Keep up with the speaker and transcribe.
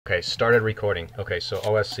Okay, started recording. Okay, so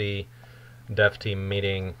OSC dev team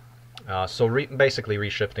meeting. Basically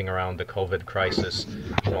reshifting around the COVID crisis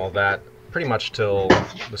and all that, pretty much till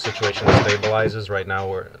the situation stabilizes. Right now,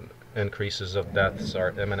 where increases of deaths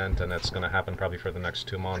are imminent, and it's going to happen probably for the next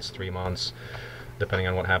 2 months, 3 months, depending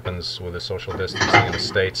on what happens with the social distancing in the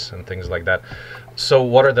States and things like that. So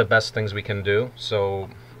what are the best things we can do? So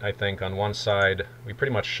I think on one side, we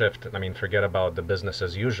pretty much shift, I mean, forget about the business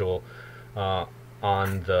as usual,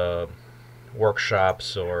 on the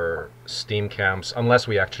workshops or STEAM camps, unless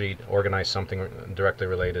we actually organize something directly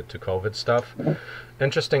related to COVID stuff.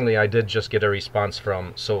 Interestingly, I did just get a response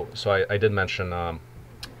from, I did mention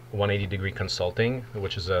 180 Degree Consulting,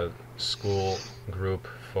 which is a school group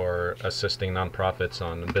for assisting nonprofits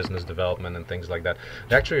on business development and things like that.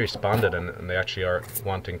 They actually responded, and they actually are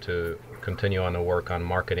wanting to continue on the work on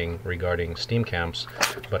marketing regarding STEAM camps,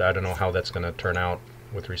 but I don't know how that's going to turn out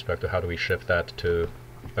with respect to how do we shift that to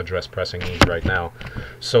address pressing needs right now.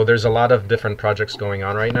 So there's a lot of different projects going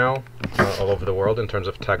on right now all over the world in terms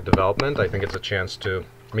of tech development. I think it's a chance to,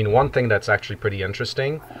 I mean, one thing that's actually pretty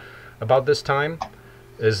interesting about this time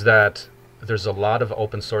is that there's a lot of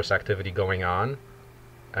open source activity going on,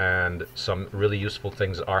 and some really useful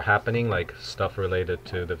things are happening, like stuff related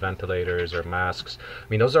to the ventilators or masks. I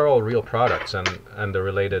mean, those are all real products and the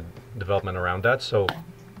related development around that. So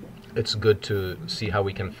it's good to see how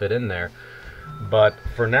we can fit in there. But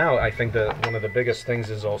for now, I think that one of the biggest things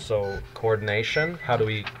is also coordination. How do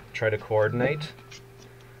we try to coordinate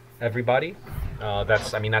everybody?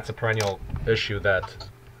 That's a perennial issue that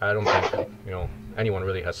I don't think anyone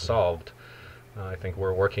really has solved. I think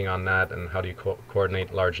we're working on that, and how do you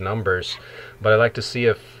coordinate large numbers? But I'd like to see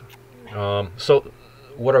if so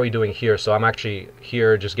what are we doing here? So I'm actually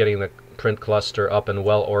here just getting the print cluster up and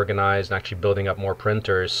well organized, and actually building up more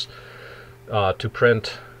printers to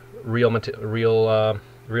print real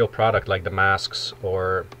product like the masks,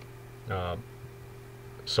 or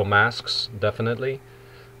so masks definitely.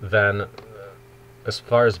 Then as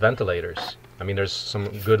far as ventilators, I mean, there's some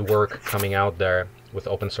good work coming out there with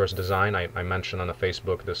open source design. I mentioned on the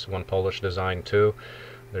Facebook this one Polish design too.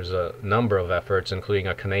 There's a number of efforts, including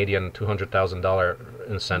a Canadian $200,000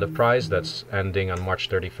 incentive prize that's ending on March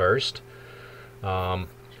 31st.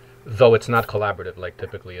 Though it's not collaborative, like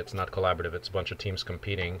typically it's not collaborative, it's a bunch of teams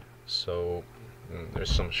competing. So there's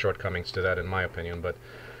some shortcomings to that in my opinion, but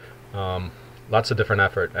lots of different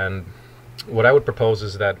effort. And what I would propose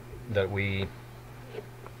is that we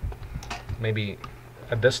maybe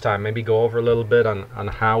at this time maybe go over a little bit on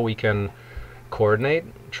how we can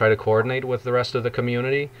try to coordinate with the rest of the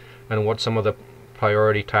community, and what some of the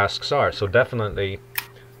priority tasks are. So definitely,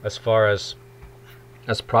 as far as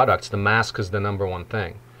products, the mask is the number one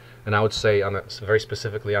thing. And I would say very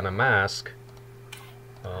specifically on a mask,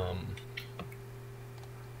 let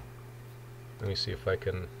me see if I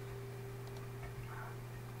can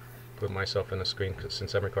put myself in the screen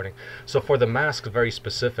since I'm recording. So for the mask very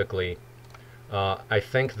specifically, I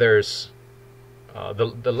think there's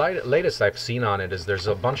the latest I've seen on it is there's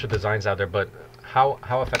a bunch of designs out there, but how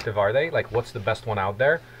effective are they? Like, what's the best one out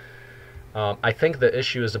there? I think the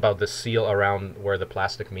issue is about the seal around where the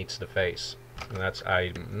plastic meets the face, and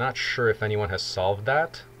I'm not sure if anyone has solved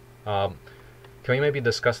that. Can we maybe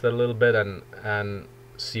discuss that a little bit and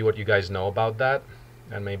see what you guys know about that,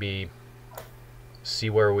 and maybe see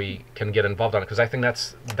where we can get involved on it? Because I think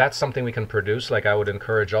that's something we can produce. Like, I would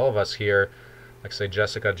encourage all of us here, like say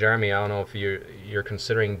Jessica, Jeremy, I don't know if you're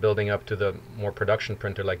considering building up to the more production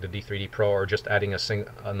printer like the D3D Pro, or just adding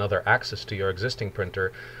another axis to your existing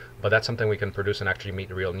printer, but that's something we can produce and actually meet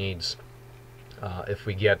real needs if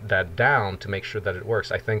we get that down to make sure that it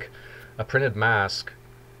works. I think a printed mask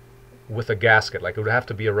with a gasket, like it would have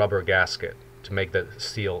to be a rubber gasket to make the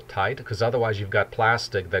seal tight, because otherwise you've got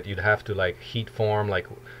plastic that you'd have to like heat form. Like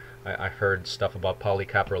I heard stuff about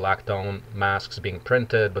polycaprolactone masks being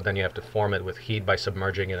printed, but then you have to form it with heat by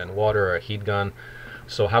submerging it in water or a heat gun.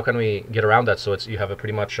 So how can we get around that so you have a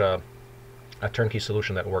pretty much a turnkey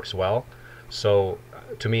solution that works well? So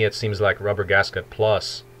to me it seems like rubber gasket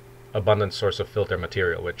plus abundant source of filter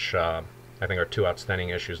material, which I think are two outstanding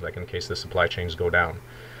issues, like in case the supply chains go down.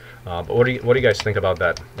 But what do you guys think about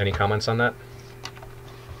that? Any comments on that?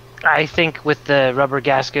 I think with the rubber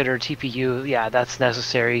gasket or TPU, yeah, that's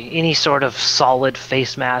necessary. Any sort of solid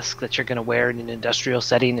face mask that you're going to wear in an industrial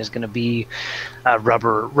setting is going to be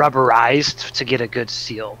rubberized to get a good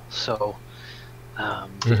seal. So, yeah,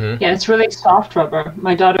 it's really soft rubber.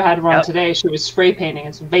 My daughter had one today. She was spray painting.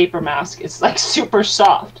 It's a vapor mask. It's like super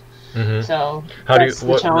soft. So that's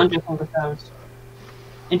the challenge I think with those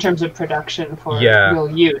in terms of production for real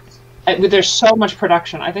use. There's so much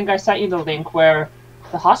production. I think I sent you the link where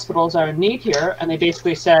the hospitals are in need here, and they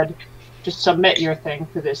basically said, just submit your thing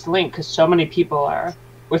to this link because so many people are.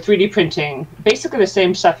 We're 3D printing basically the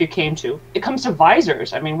same stuff you came to. It comes to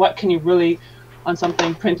visors. I mean, what can you really, on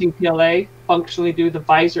something printing PLA, functionally do? The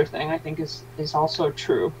visor thing, I think, is also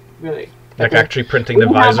true, really. Like actually printing the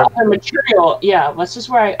visor? Material, yeah. This is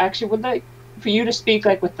where I actually would like for you to speak,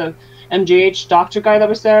 like with the MGH doctor guy that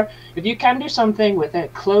was there. If you can do something with a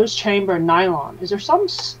closed chamber nylon, is there some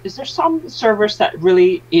service that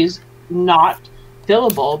really is not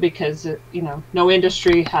fillable because no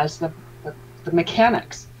industry has the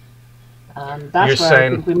mechanics? That's where I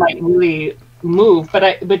think we might really move.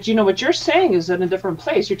 But what you're saying is in a different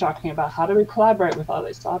place. You're talking about how do we collaborate with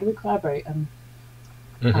others? How do we collaborate? And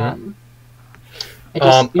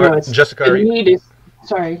Jessica,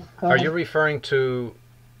 sorry. Are you referring to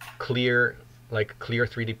clear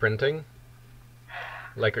 3D printing?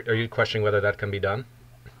 Like, are you questioning whether that can be done?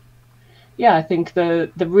 Yeah, I think the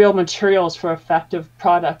real materials for effective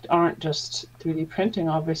product aren't just 3D printing,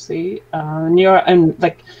 obviously. And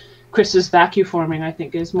like Chris's vacuum forming, I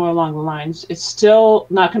think, is more along the lines. It's still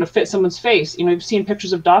not going to fit someone's face. We've seen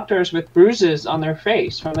pictures of doctors with bruises on their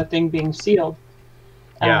face from the thing being sealed.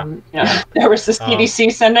 Yeah. There was the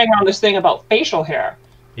CDC sending around this thing about facial hair.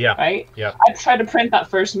 Yeah. Right? Yeah. I tried to print that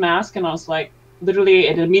first mask and I was like, literally,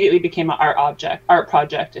 it immediately became an art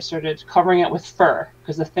project. I started covering it with fur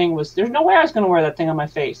because the thing was, there's no way I was going to wear that thing on my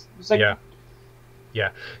face. It was like,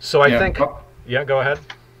 yeah. So I think, go ahead.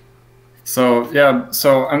 So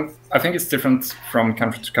I think it's different from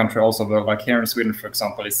country to country also, but like here in Sweden, for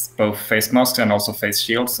example, it's both face masks and also face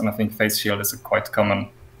shields. And I think face shield is a quite common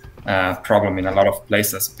problem in a lot of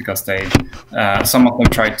places because they some of them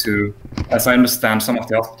try to, as I understand, some of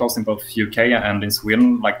the hospitals in both UK and in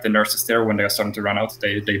Sweden, like the nurses there, when they are starting to run out,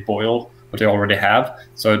 they boil what they already have,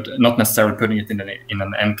 so not necessarily putting it in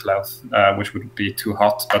an enclave which would be too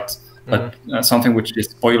hot, but something which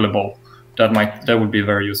is boilable, that would be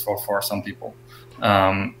very useful for some people.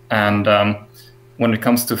 When it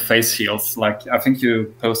comes to face shields, like I think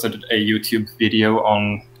you posted a YouTube video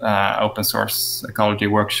on Open Source Ecology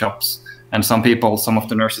workshops, and some of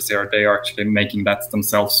the nurses there, they are actually making that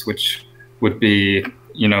themselves, which would be,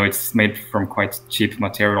 it's made from quite cheap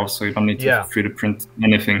materials, so you don't need to 3D print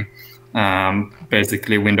anything.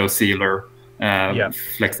 Basically window sealer,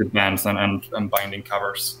 flexi bands and binding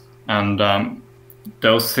covers. And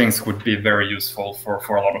those things would be very useful for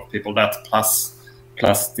a lot of people. That plus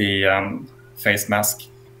the face mask.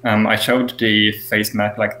 I showed the face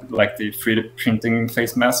mask, like the 3D printing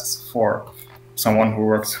face masks for someone who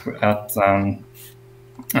works at,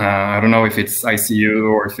 I don't know if it's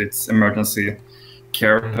ICU or if it's emergency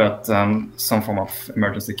care, but some form of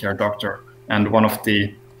emergency care doctor. And one of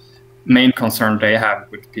the main concern they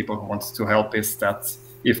have with people who want to help is that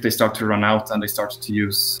if they start to run out and they start to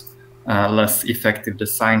use less effective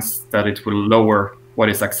designs, that it will lower what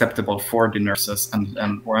is acceptable for the nurses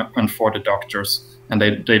and for the doctors, and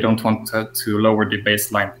they don't want to lower the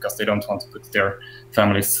baseline because they don't want to put their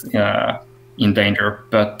families in danger.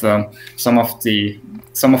 But some of the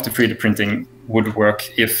 3D printing would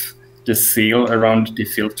work if the seal around the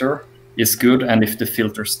filter is good and if the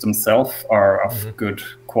filters themselves are of good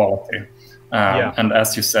quality. And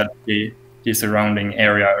as you said, the surrounding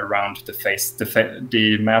area around the face,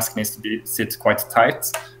 the mask needs to sit quite tight,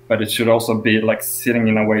 but it should also be like sitting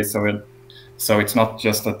in a way so it's not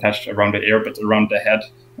just attached around the ear, but around the head,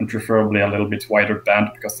 and preferably a little bit wider band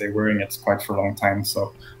because they're wearing it quite for a long time.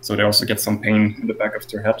 So they also get some pain in the back of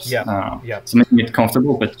their heads. So making it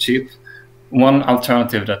comfortable but cheap. One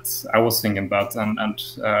alternative that I was thinking about and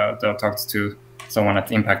that I talked to someone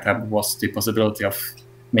at Impact Hub was the possibility of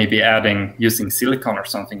maybe using silicone or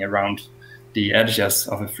something around the edges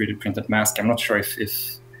of a 3D printed mask. I'm not sure if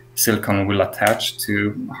silicone will attach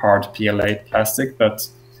to hard PLA plastic, but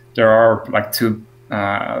there are like two,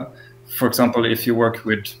 for example, if you work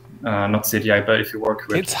with, not CGI, but if you work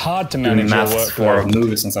with it's hard to manage masks for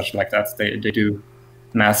movies and such like that, they do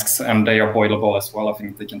masks and they are boilable as well. I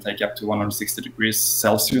think they can take up to 160 degrees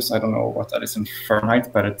Celsius. I don't know what that is in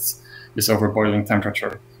Fahrenheit, but it's over boiling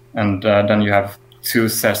temperature. And then you have two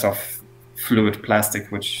sets of fluid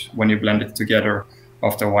plastic, which when you blend it together,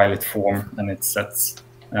 after a while it forms and it sets.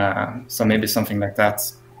 So maybe something like that.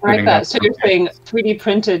 I like that. So you're saying 3D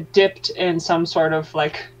printed, dipped in some sort of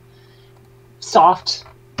like soft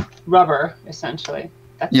rubber, essentially.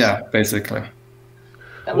 Basically.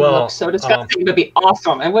 That would look so disgusting, but be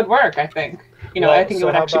awesome. It would work, I think. I think it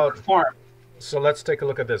would actually perform. So let's take a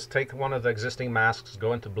look at this. Take one of the existing masks,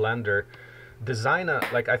 go into Blender, design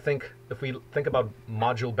I think if we think about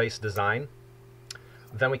module-based design,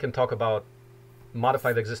 then we can talk about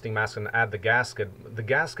modify the existing mask and add the gasket. The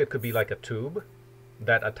gasket could be like a tube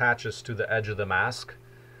that attaches to the edge of the mask,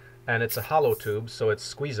 and it's a hollow tube, so it's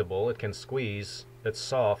squeezable. It can squeeze. It's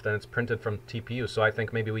soft, and it's printed from TPU. So I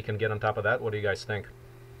think maybe we can get on top of that. What do you guys think?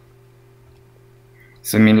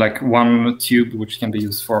 So I mean, like one tube which can be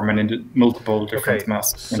used for multiple different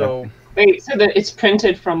masks. So wait, so that it's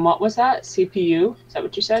printed from what was that? CPU? Is that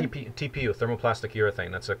what you said? TPU, thermoplastic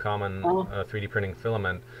urethane. That's a common 3D printing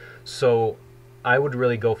filament. So I would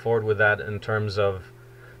really go forward with that in terms of,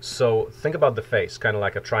 so think about the face, kind of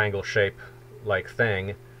like a triangle shape like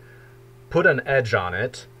thing. Put an edge on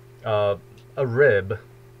it, a rib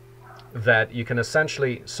that you can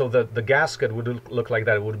essentially, so the gasket would look like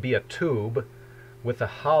that. It would be a tube with a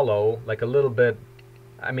hollow, like a little bit,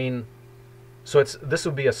 I mean, so this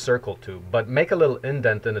would be a circle tube, but make a little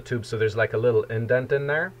indent in the tube so there's like a little indent in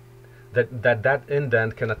there. That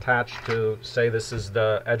indent can attach to, say this is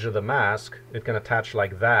the edge of the mask, it can attach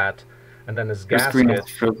like that, and then this gasket... Your screen is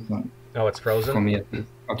frozen. Oh, it's frozen? For me,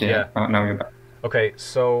 okay, yeah. Now you're back. Okay,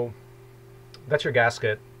 so that's your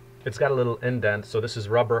gasket. It's got a little indent, so this is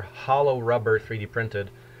rubber, hollow rubber 3D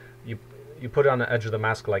printed. You put it on the edge of the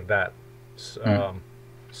mask like that.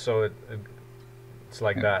 So it's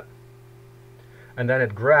like that. And then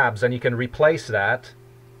it grabs, and you can replace that,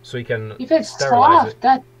 so you can if it's sterilize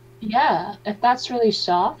soft, if that's really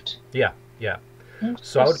soft. Yeah.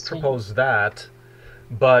 So I would propose that,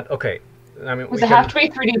 but okay. I mean, does it have to be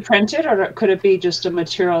 3D printed, or could it be just a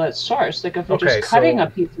material that's sourced? Like if you're just cutting a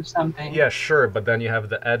piece of something. Yeah, sure, but then you have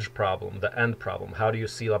the edge problem, the end problem. How do you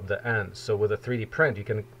seal up the end? So with a 3D print, you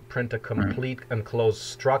can print a complete enclosed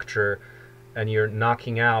structure, and you're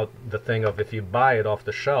knocking out the thing of, if you buy it off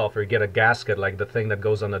the shelf or you get a gasket like the thing that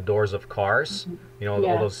goes on the doors of cars, you know,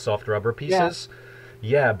 all those soft rubber pieces.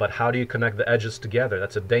 Yeah, but how do you connect the edges together?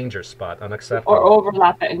 That's a danger spot, unacceptable. Or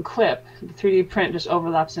overlap it and clip. The 3D print just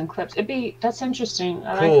overlaps and clips. That's interesting.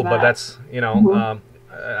 I cool, like that. But that's, you know,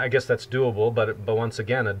 I guess that's doable. But once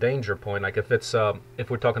again, a danger point. Like if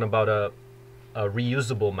we're talking about a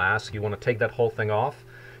reusable mask, you want to take that whole thing off.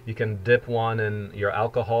 You can dip one in your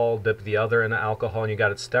alcohol, dip the other in alcohol, and you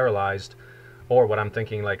got it sterilized. Or what I'm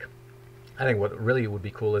thinking, like, I think what really would be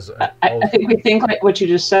cool is... I think we think, like what you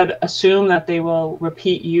just said, assume that they will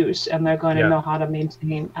repeat use and they're going to know how to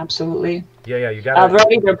maintain. Absolutely. Yeah, you got it.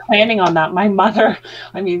 Already they're planning on that. My mother,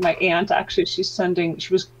 my aunt, actually, she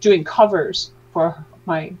was doing covers for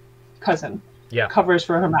my cousin. Yeah. Covers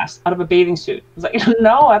for her mask out of a bathing suit. I was like,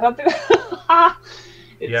 no, I don't think...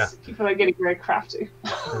 People are getting very crafty.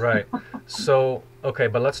 Right. So, okay,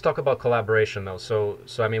 but let's talk about collaboration, though. So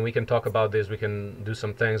I mean, we can talk about this, we can do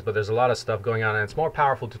some things, but there's a lot of stuff going on, and it's more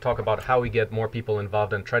powerful to talk about how we get more people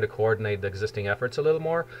involved and try to coordinate the existing efforts a little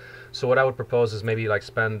more. So what I would propose is maybe like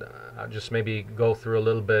just maybe go through a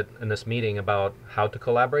little bit in this meeting about how to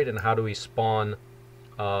collaborate and how do we spawn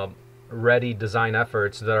ready design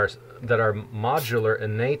efforts that are modular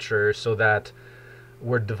in nature, so that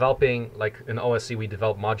we're developing, like in OSC, we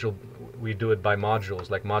do it by modules,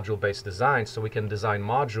 like module-based design, so we can design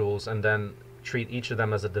modules and then treat each of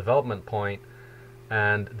them as a development point,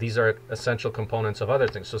 and these are essential components of other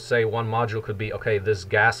things. So say one module could be, okay, this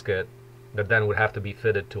gasket that then would have to be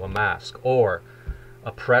fitted to a mask, or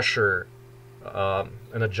a pressure, an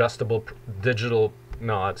adjustable digital,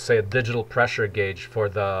 no, I'd say a digital pressure gauge for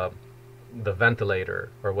the ventilator,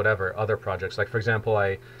 or whatever, other projects. Like for example,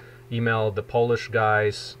 I emailed the Polish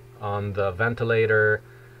guys on the ventilator.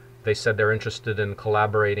 They said they're interested in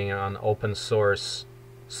collaborating on open source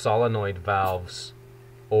solenoid valves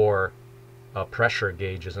or pressure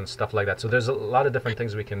gauges and stuff like that. So there's a lot of different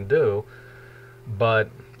things we can do, but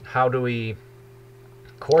how do we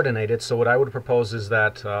coordinate it? So what I would propose is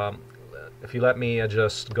that if you let me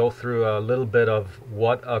just go through a little bit of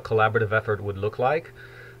what a collaborative effort would look like,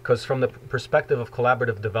 because from the perspective of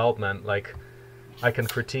collaborative development, like, I can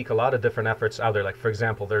critique a lot of different efforts out there. Like, for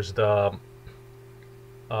example, there's the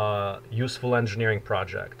useful engineering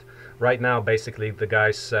project. Right now, basically, the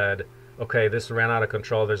guy said, okay, this ran out of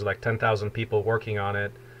control. There's like 10,000 people working on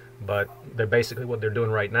it. But what they're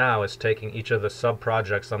doing right now is taking each of the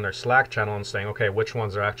sub-projects on their Slack channel and saying, okay, which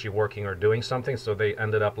ones are actually working or doing something. So they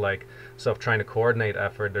ended up like, instead of trying to coordinate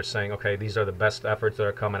effort, they're saying, okay, these are the best efforts that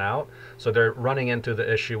are coming out. So they're running into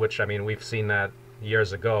the issue, which, I mean, we've seen that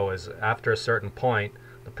years ago, is after a certain point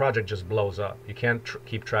the project just blows up. You can't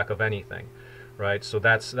keep track of anything, right? So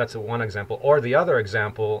that's one example. Or the other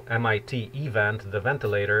example, MIT event, the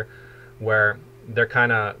ventilator, where they're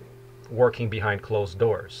kind of working behind closed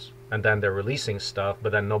doors, and then they're releasing stuff,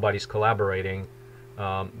 but then nobody's collaborating.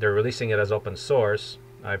 They're releasing it as open source.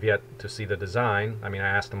 I've yet to see the design. I mean, I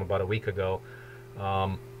asked them about a week ago.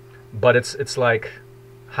 but it's like,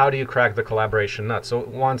 how do you crack the collaboration nut? So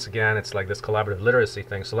once again, it's like this collaborative literacy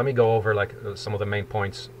thing. So let me go over like some of the main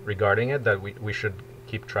points regarding it that we should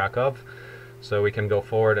keep track of, so we can go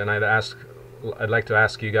forward. And I'd like to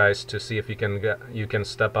ask you guys to see if you can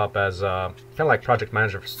step up as kind of like project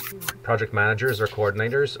managers or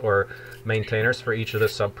coordinators or maintainers for each of the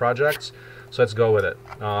sub projects. So let's go with it.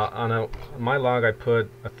 On my log, I put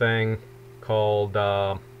a thing called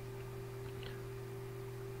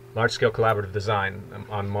large-scale collaborative design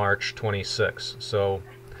on March 26. So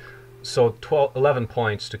 11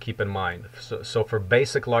 points to keep in mind. So for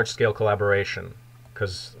basic large-scale collaboration,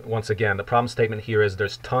 because once again, the problem statement here is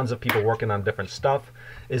there's tons of people working on different stuff.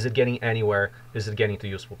 Is it getting anywhere? Is it getting to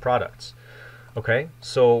useful products? Okay,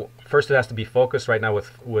 so first it has to be focused. Right now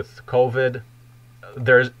with COVID,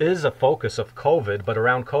 there is a focus of COVID, but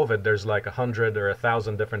around COVID there's like 100 or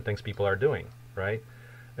 1,000 different things people are doing, right?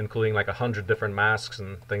 Including like 100 different masks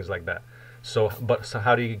and things like that. So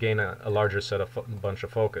how do you gain a larger set of bunch of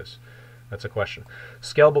focus? That's a question.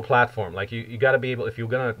 Scalable platform, like you got to be able, if you're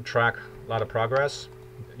gonna track a lot of progress,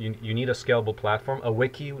 you need a scalable platform. A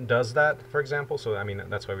wiki does that, for example. So I mean,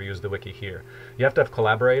 that's why we use the wiki here. You have to have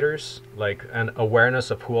collaborators, like an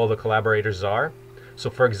awareness of who all the collaborators are. So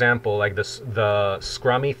for example, like the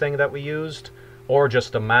Scrummy thing that we used, or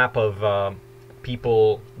just a map of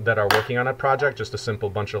people that are working on a project, just a simple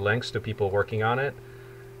bunch of links to people working on it.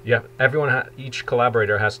 Yeah, each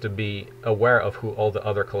collaborator has to be aware of who all the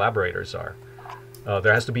other collaborators are.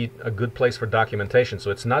 There has to be a good place for documentation. So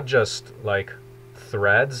it's not just like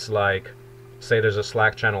threads, like say there's a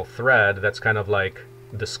Slack channel thread that's kind of like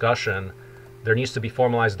discussion. There needs to be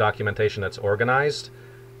formalized documentation that's organized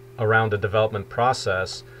around the development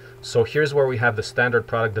process. So here's where we have the standard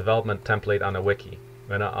product development template on a wiki.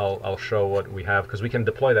 And I'll show what we have, because we can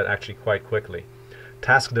deploy that actually quite quickly.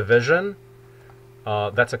 Task division,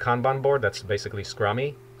 that's a Kanban board. That's basically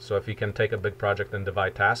Scrummy. So if you can take a big project and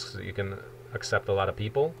divide tasks, you can accept a lot of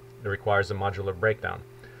people. It requires a modular breakdown.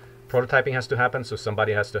 Prototyping has to happen, so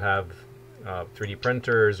somebody has to have 3D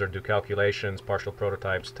printers or do calculations, partial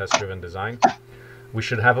prototypes, test-driven design. We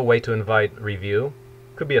should have a way to invite review.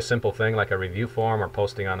 Could be a simple thing like a review form or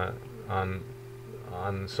posting on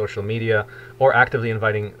social media, or actively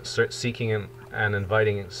seeking and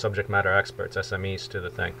inviting subject matter experts, SMEs, to the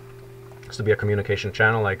thing. This to be a communication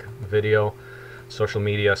channel like video, social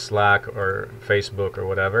media, Slack or Facebook or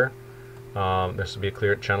whatever. There should be a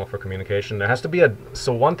clear channel for communication. There has to be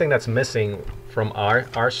so one thing that's missing from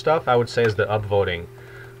our stuff, I would say, is the upvoting.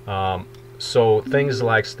 So things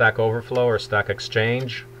like Stack Overflow or Stack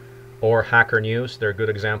Exchange or Hacker News, they're good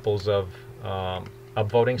examples of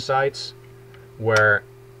upvoting sites, where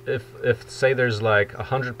if say there's like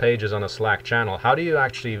 100 pages on a Slack channel, how do you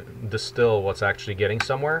actually distill what's actually getting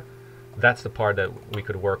somewhere? That's the part that we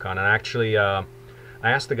could work on. And actually, I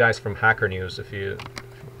asked the guys from Hacker News if you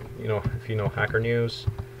know Hacker News.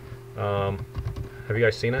 Have you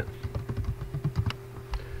guys seen it?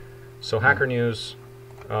 So Hacker News,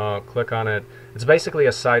 click on it. It's basically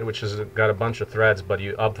a site which has got a bunch of threads, but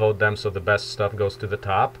you upvote them so the best stuff goes to the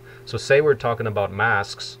top. So say we're talking about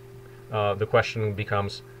masks. The question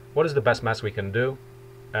becomes, what is the best mask we can do?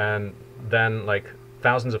 And then like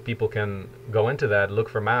thousands of people can go into that, look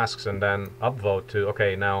for masks, and then upvote to,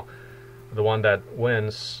 okay, now the one that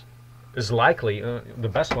wins is likely, the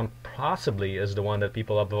best one possibly is the one that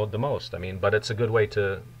people upvote the most. I mean, but it's a good way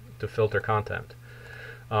to filter content.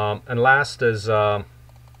 And last is,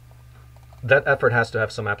 that effort has to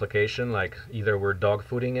have some application, like either we're dog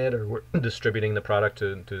fooding it or we're distributing the product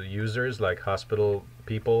to users like hospital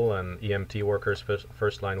people and EMT workers,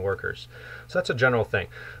 first line workers. So that's a general thing.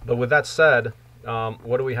 But with that said,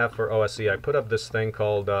 what do we have for OSE? I put up this thing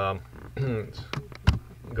called, go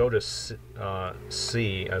to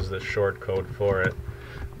C as the short code for it,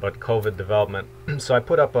 but COVID development. So I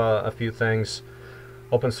put up a few things: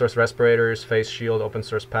 open source respirators, face shield, open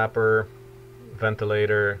source PAPR,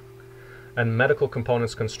 ventilator, and medical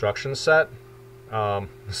components construction set.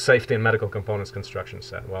 Safety and medical components construction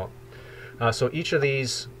set. Well, so each of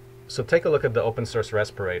these, so take a look at the open source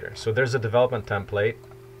respirator. So there's a development template.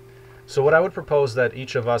 So what I would propose that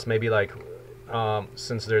each of us, maybe like,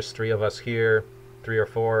 since there's 3 of us here, 3 or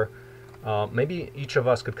 4, maybe each of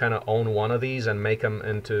us could kind of own one of these and make them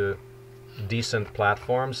into decent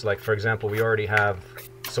platforms. Like for example, we already have,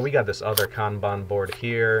 so we got this other Kanban board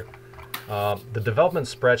here. The development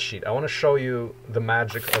spreadsheet, I want to show you the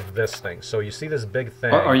magic of this thing. So you see this big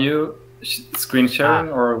thing. Are you screen sharing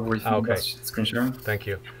or were you okay. Screen sharing? Thank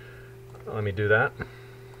you. Let me do that.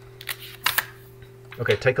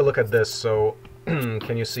 Okay, take a look at this. So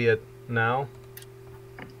can you see it now?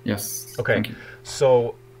 Yes. Okay. Thank you.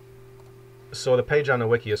 So So the page on the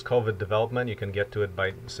wiki is COVID development. You can get to it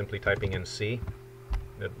by simply typing in C.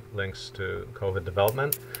 It links to COVID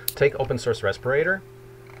development. Take open source Respirator.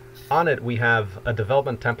 On it we have a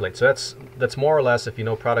development template. So that's more or less, if you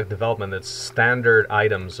know product development, it's standard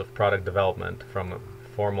items of product development from a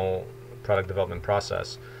formal product development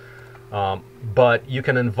process. But you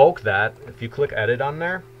can invoke that if you click edit on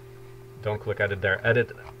there. Don't click edit there.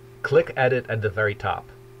 Click edit at the very top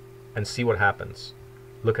and see what happens.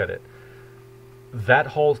 Look at it. That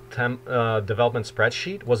whole development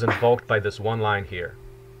spreadsheet was invoked by this one line here.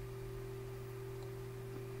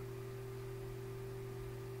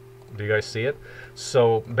 Do you guys see it?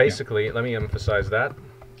 So basically, let me emphasize that.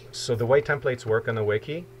 So the way templates work on the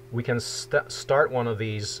wiki, we can start one of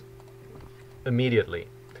these immediately.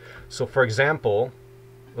 So for example,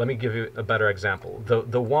 let me give you a better example.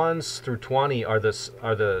 The ones through 20 are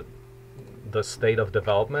the state of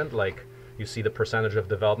development. Like you see the percentage of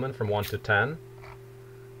development from 1 to 10.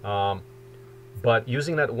 But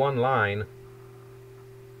using that one line,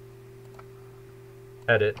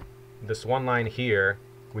 edit, this one line here,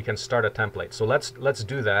 we can start a template. So let's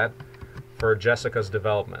do that for Jessica's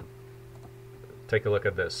development. Take a look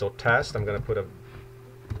at this. So test, I'm going to put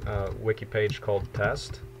a wiki page called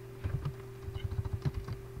test.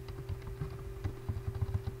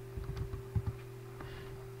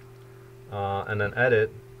 And then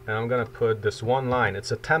edit, and I'm going to put this one line.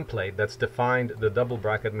 It's a template that's defined. The double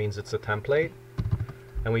bracket means it's a template.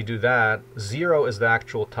 And we do that. 0 is the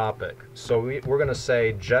actual topic. So we're going to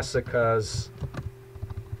say Jessica's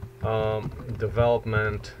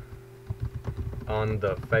development on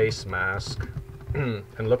the face mask. And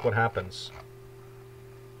look what happens.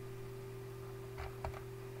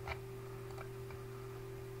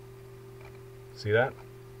 See that?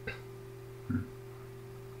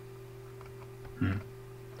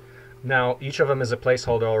 Now each of them is a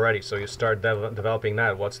placeholder already, so you start developing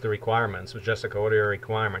that. What's the requirements? So Jessica, what are your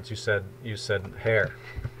requirements? You said hair,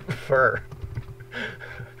 fur,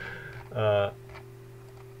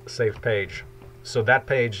 save page. So that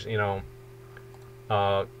page, you know,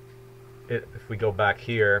 if we go back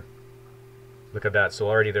here, look at that. So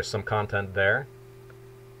already there's some content there,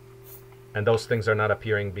 and those things are not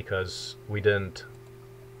appearing because we didn't.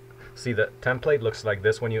 See, the template looks like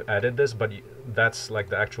this when you edit this, but that's like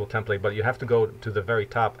the actual template. But you have to go to the very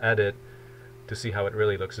top, edit, to see how it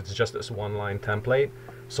really looks. It's just this one-line template.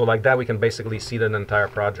 So like that, we can basically see the entire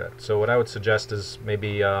project. So what I would suggest is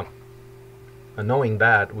maybe, knowing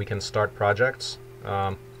that, we can start projects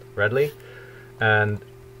readily. And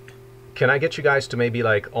can I get you guys to maybe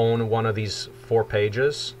like own one of these 4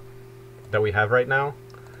 pages that we have right now?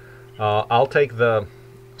 I'll take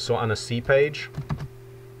so on a C page,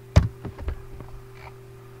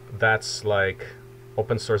 that's like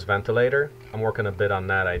open source ventilator. I'm working a bit on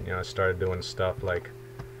that. I started doing stuff like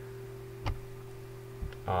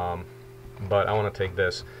but I want to take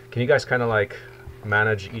this. Can you guys kind of like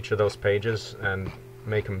manage each of those pages and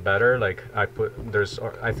make them better? Like I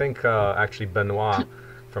think actually Benoit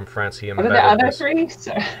from France, he embedded the other this. 3?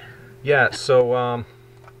 So. Yeah, so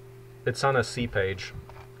it's on a C page,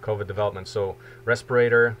 COVID development. So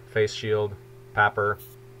respirator, face shield, PAPR,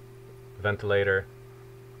 ventilator,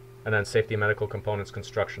 and then safety medical components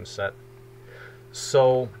construction set.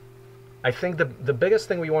 So I think the biggest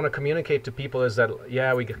thing we want to communicate to people is that,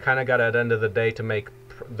 yeah, we kind of got at the end of the day to make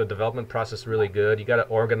the development process really good. You got to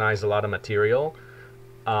organize a lot of material.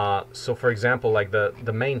 So for example, like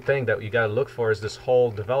the main thing that you got to look for is this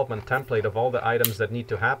whole development template of all the items that need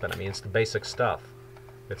to happen. I mean, it's the basic stuff.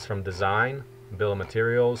 It's from design, bill of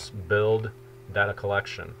materials, build, data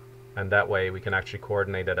collection. And that way we can actually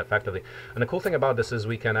coordinate that effectively. And the cool thing about this is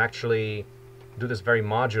we can actually do this very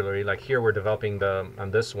modularly. Like here we're developing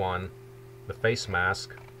on this one, the face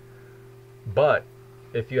mask. But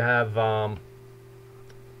if you have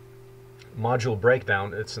module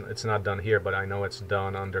breakdown, it's not done here, but I know it's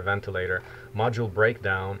done under ventilator. Module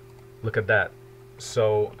breakdown, look at that.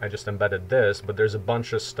 So I just embedded this, but there's a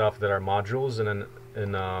bunch of stuff that are modules in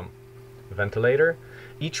ventilator.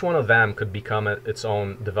 Each one of them could become its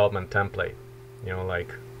own development template, you know,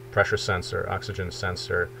 like pressure sensor, oxygen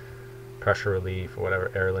sensor, pressure relief,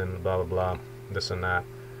 whatever, airline, blah, blah, blah, this and that.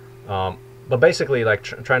 But basically, like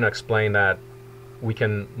trying to explain that we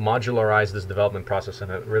can modularize this development process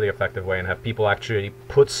in a really effective way and have people actually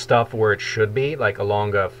put stuff where it should be, like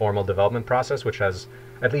along a formal development process, which has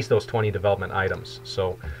at least those 20 development items.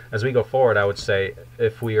 So as we go forward, I would say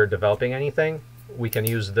if we are developing anything, we can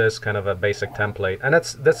use this kind of a basic template, and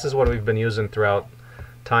this is what we've been using throughout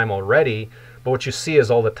time already. But what you see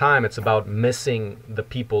is all the time it's about missing the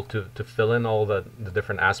people to fill in all the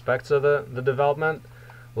different aspects of the development.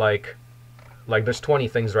 Like like there's 20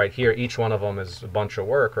 things right here. Each one of them is a bunch of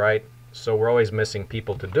work, right? So we're always missing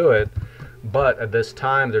people to do it. But at this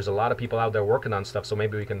time, there's a lot of people out there working on stuff. So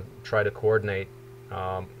maybe we can try to coordinate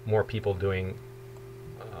more people doing,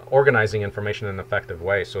 organizing information in an effective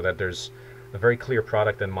way, so that there's a very clear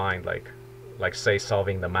product in mind, like say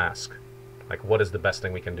solving the mask. Like, what is the best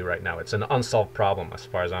thing we can do right now? It's an unsolved problem as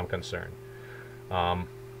far as I'm concerned,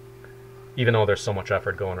 even though there's so much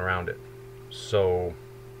effort going around it. So,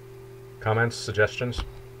 comments, suggestions?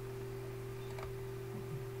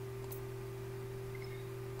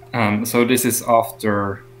 So this is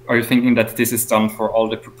after, are you thinking that this is done for all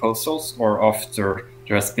the proposals, or after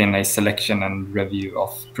there has been a selection and review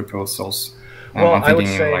of proposals? Well, I'm thinking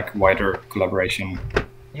in like wider collaboration.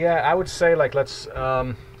 Yeah, I would say like let's,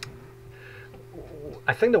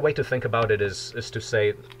 I think the way to think about it is to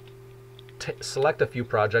say, select a few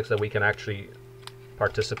projects that we can actually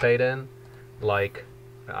participate in, like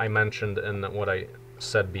I mentioned in what I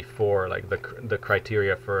said before, like the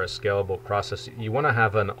criteria for a scalable process. You want to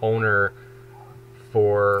have an owner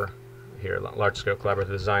for here, large-scale collaborative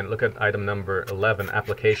design. Look at item number 11,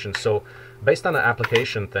 application. So based on the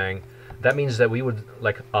application thing, that means that we would,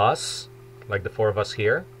 like us, like the four of us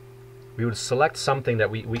here, we would select something that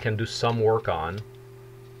we can do some work on,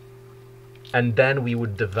 and then we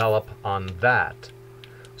would develop on that.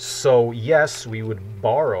 So yes, we would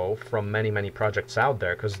borrow from many projects out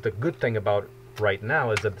there, because the good thing about right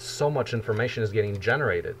now is that so much information is getting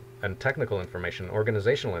generated, and technical information,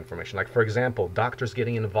 organizational information. Like for example, doctors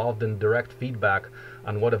getting involved in direct feedback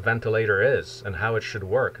on what a ventilator is and how it should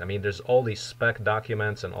work. I mean, there's all these spec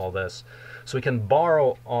documents and all this. So we can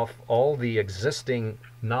borrow off all the existing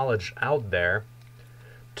knowledge out there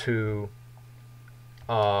to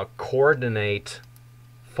coordinate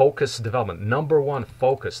focus development. Number one,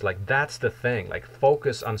 focus. Like that's the thing. Like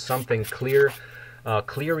focus on something clear,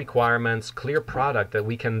 clear requirements, clear product that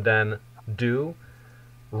we can then do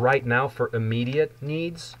right now for immediate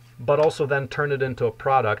needs, but also then turn it into a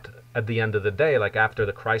product at the end of the day. Like after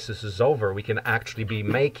the crisis is over, we can actually be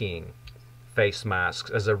making face masks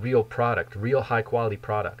as a real product, real high quality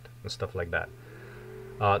product and stuff like that.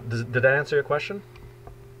 Did that answer your question?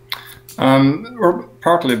 Or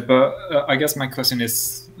partly, but I guess my question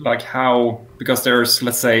is like how, because there's,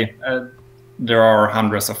 let's say, there are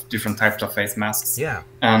hundreds of different types of face masks. Yeah.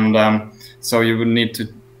 And so you would need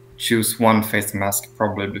to choose one face mask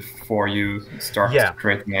probably before you start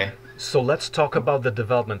creating a... So let's talk about the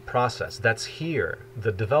development process. That's here.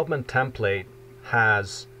 The development template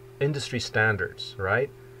has industry standards,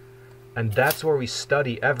 right? And that's where we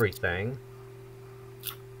study everything.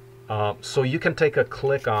 So you can take a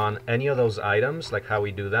click on any of those items, like how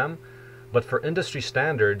we do them. But for industry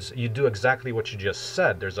standards, you do exactly what you just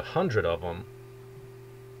said. There's 100 of them.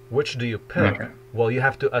 Which do you pick? Okay. Well, you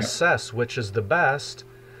have to assess which is the best.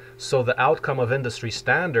 So the outcome of industry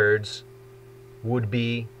standards would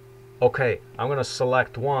be, okay, I'm going to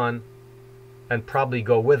select one and probably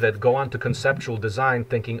go with it, go on to conceptual design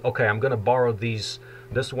thinking, okay, I'm going to borrow this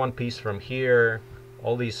one piece from here,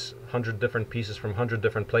 all these 100 different pieces from 100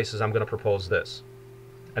 different places, I'm going to propose this.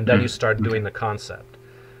 And then you start doing the concept.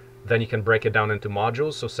 Then you can break it down into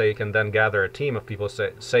modules. So say you can then gather a team of people,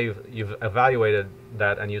 say you've evaluated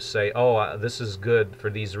that and you say, oh, this is good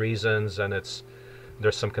for these reasons, and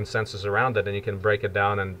there's some consensus around it, and you can break it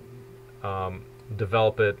down and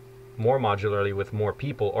develop it more modularly with more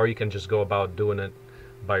people, or you can just go about doing it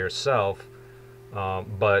by yourself.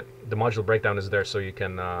 But the module breakdown is there so you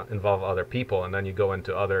can involve other people, and then you go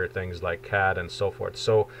into other things like CAD and so forth.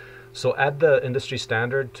 So add the industry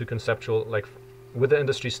standard to conceptual, like with the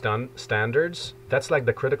industry standards, that's like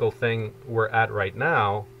the critical thing we're at right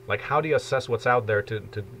now. Like, how do you assess what's out there to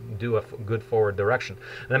do a good forward direction?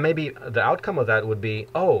 And then maybe the outcome of that would be,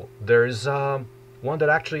 oh, there's one that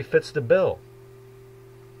actually fits the bill.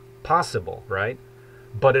 Possible, right?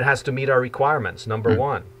 But it has to meet our requirements. Number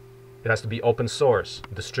one, it has to be open source,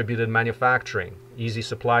 distributed manufacturing, easy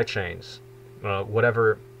supply chains,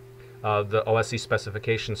 whatever the OSC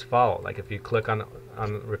specifications follow. Like if you click on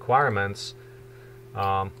requirements,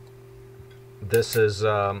 this is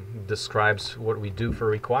describes what we do for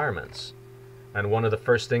requirements, and one of the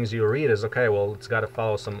first things you read is, okay, well, it's got to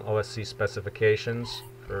follow some OSC specifications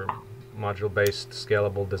for module-based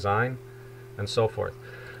scalable design and so forth.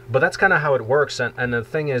 But that's kind of how it works. And the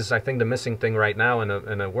thing is, I think the missing thing right now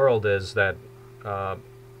in a world is that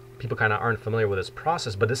people kind of aren't familiar with this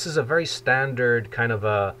process. But this is a very standard kind of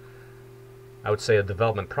I would say a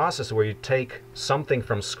development process where you take something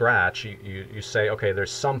from scratch. You say, okay,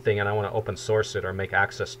 there's something and I want to open source it or make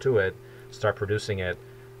access to it, start producing it.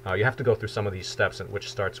 You have to go through some of these steps,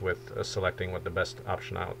 which starts with selecting what the best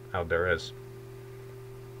option out there is.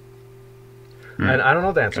 And I don't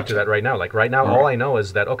know the answer to that right now. Like right now, all I know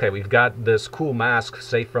is that, okay, we've got this cool mask,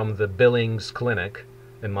 say from the Billings Clinic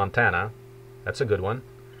in Montana. That's a good one.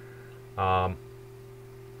 But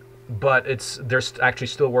they're actually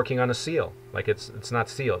still working on a seal. Like it's not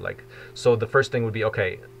sealed. Like, so the first thing would be,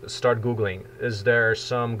 okay, start Googling. Is there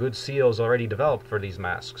some good seals already developed for these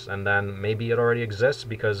masks? And then maybe it already exists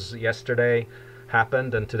because yesterday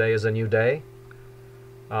happened and today is a new day.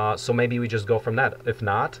 So maybe we just go from that. If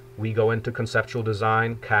not, we go into conceptual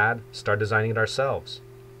design, CAD, start designing it ourselves,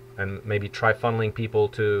 and maybe try funneling people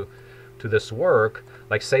to this work.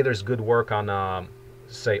 Like say there's good work on,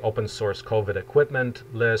 say, open source COVID equipment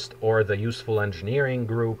list or the useful engineering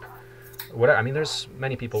group. Whatever. I mean, there's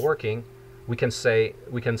many people working. We can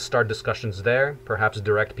start discussions there, perhaps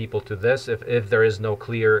direct people to this if there is no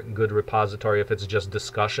clear good repository, if it's just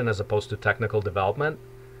discussion as opposed to technical development.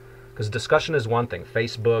 Because discussion is one thing.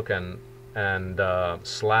 Facebook and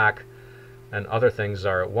Slack and other things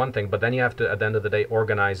are one thing, but then you have to, at the end of the day,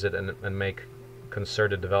 organize it and make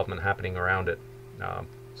concerted development happening around it. So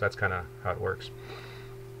that's kind of how it works.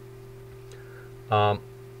 All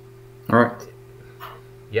right.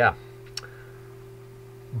 Yeah.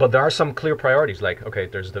 But there are some clear priorities. Like, okay,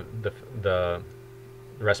 there's the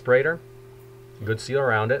respirator, good seal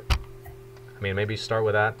around it. I mean, maybe start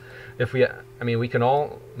with that. We can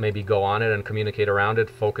all maybe go on it and communicate around it.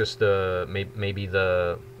 Focus maybe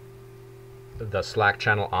the Slack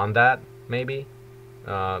channel on that. Maybe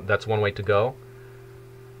that's one way to go.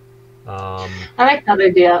 I like that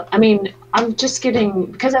idea. I mean, I'm just getting,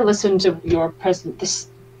 because I listened to your this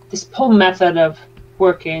whole method of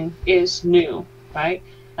working is new, right?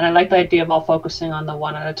 And I like the idea of all focusing on the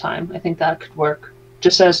one at a time. I think that could work.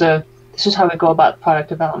 Just as this is how we go about product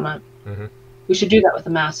development. Mm-hmm. We should do that with the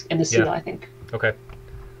mask and the seal, I think. Okay.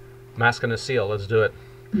 Mask and the seal, let's do it.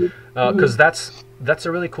 Because that's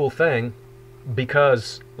a really cool thing,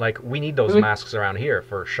 because like we need those masks around here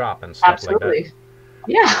for shop and stuff like that.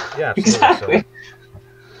 Yeah. Yeah, absolutely. Exactly. So,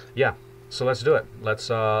 yeah. So let's do it. Let's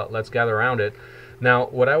gather around it. Now,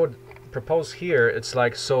 what I would propose here, it's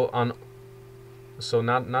like not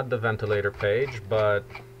the ventilator page, but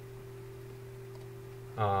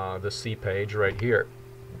the C page right here.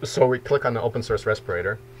 So we click on the open source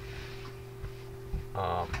respirator.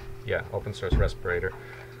 Open source respirator.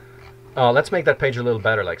 Let's make that page a little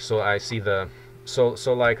better. Like, so I see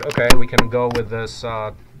like, okay, we can go with this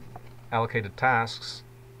allocated tasks.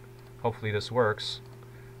 Hopefully this works.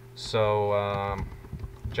 So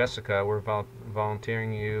Jessica, we're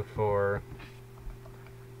volunteering you for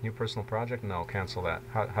new personal project. No, cancel that.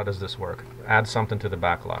 How does this work? Add something to the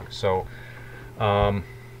backlog. So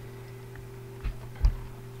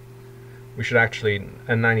we should actually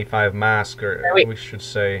N95 mask, or we should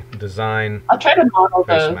say design. I'll try to model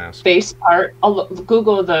the mask. Base part. I'll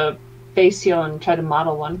Google the base seal and try to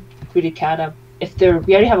model one. 3D CAD. We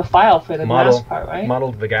already have a file for the mask part, right?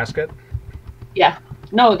 Model the gasket? Yeah.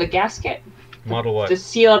 No, the gasket. Model what? The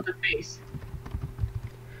seal of the face.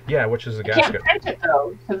 Yeah, which is the I gasket. can't print it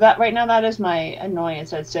though. So that right now that is my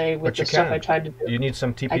annoyance. I'd say with the stuff I tried to do. You need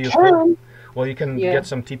some TPU. I can. Well, you can get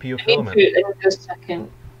some TPU I filament. need to, in just a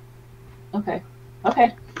second. Okay.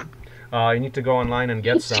 Okay. You need to go online and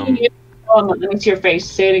get some. Let me see your face.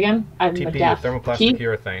 Say it again. TPU, thermoplastic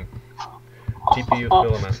urethane. TPU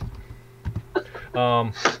filament.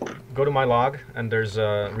 Go to my log, and there's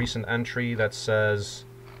a recent entry that says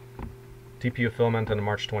TPU filament on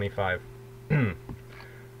March 25.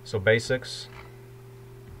 So basics.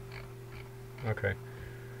 Okay.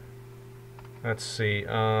 Let's see.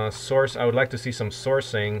 Source. I would like to see some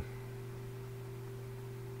sourcing.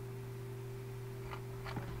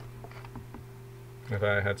 If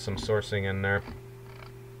I had some sourcing in there.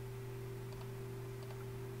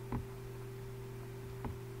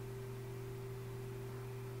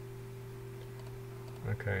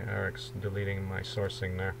 Okay, Eric's deleting my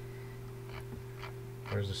sourcing there.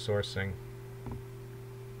 Where's the sourcing?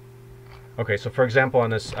 Okay, so for example,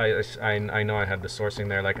 on this, I know I had the sourcing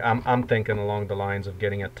there. Like I'm thinking along the lines of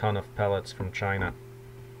getting a ton of pellets from China,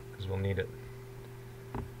 because we'll need it.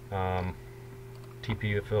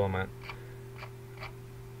 TPU filament.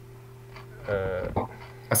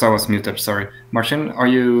 As I was muted, sorry. Marcin, are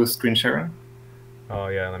you screen sharing? Oh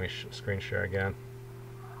yeah, let me screen share again.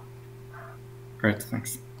 Great,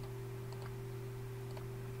 thanks.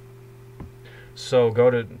 So go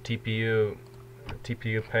to TPU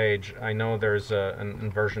page. I know there's an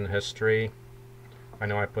inversion history. I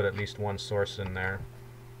know I put at least one source in there.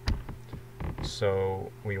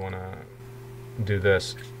 So we want to do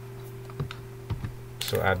this.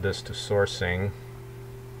 So add this to sourcing.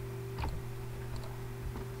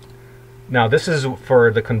 Now this is for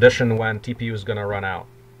the condition when TPU is going to run out.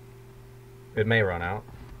 It may run out,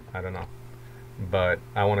 I don't know. But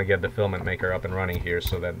I want to get the filament maker up and running here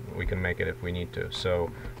so that we can make it if we need to. So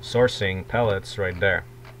sourcing pellets right there.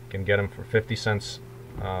 You can get them for 50 cents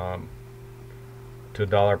to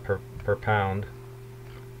 $1 per pound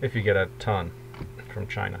if you get a ton from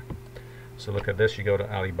China. So look at this, you go to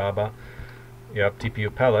Alibaba, you have TPU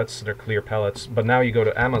pellets, they're clear pellets, but now you go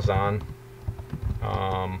to Amazon,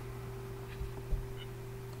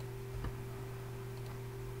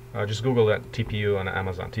 just Google that TPU on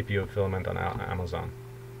Amazon, TPU filament on Amazon.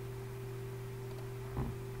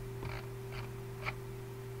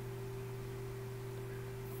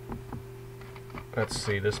 Let's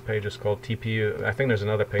see, this page is called TPU. I think there's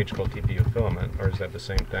another page called TPU filament, or is that the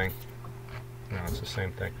same thing? No, it's the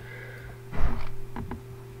same thing.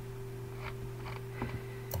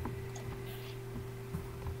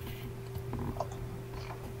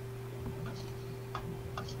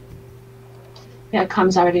 Yeah, it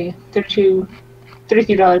comes already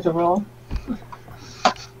 $33 a roll.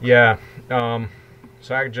 Yeah.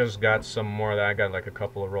 So I just got some more. I got like a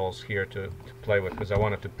couple of rolls here to play with because I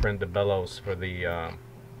wanted to print the bellows for the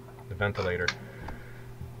ventilator.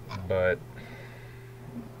 But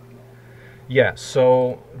yeah,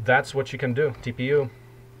 so that's what you can do. TPU.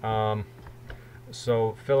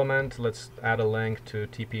 So filament. Let's add a link to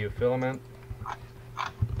TPU filament.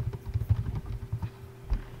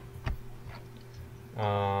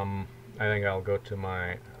 I think I'll go to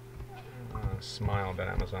my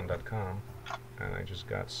smile.amazon.com, and I just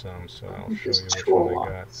got some, so I'll show you which one I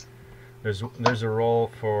got. There's a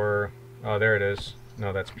roll for, oh, there it is.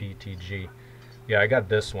 No, that's PETG. Yeah, I got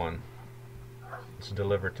this one. It's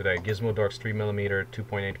delivered today. Gizmodorks 3mm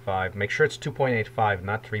 2.85. Make sure it's 2.85,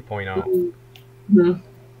 not 3.0. Mm-hmm.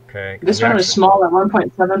 Okay. This one was small at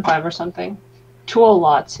 1.75 or something. Tool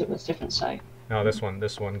lots. It was different site. No, this one,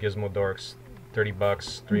 Gizmodorks, $30,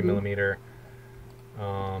 3mm.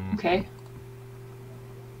 Okay.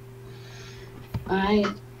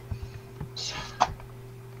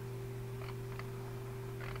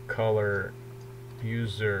 Color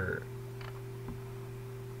user.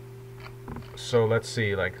 So let's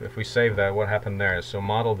see, like if we save that, what happened there? So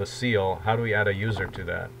model the seal. How do we add a user to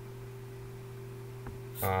that?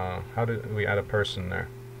 How do we add a person there?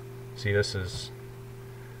 See, this is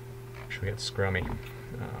actually it's scrummy,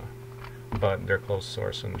 but they're closed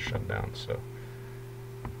source and shut down. So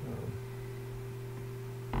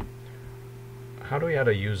how do we add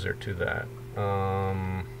a user to that?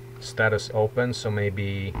 Status open, so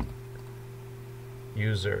maybe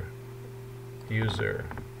user.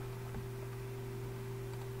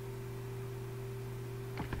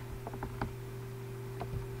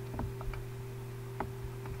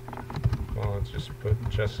 Well, let's just put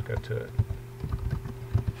Jessica to it.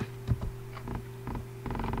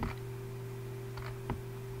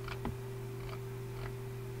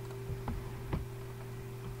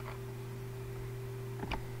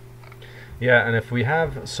 Yeah, and if we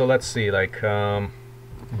have, so let's see, like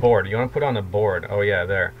board. You want to put on a board? Oh yeah,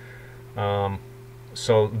 there.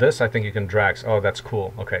 So this I think you can drag. Oh, that's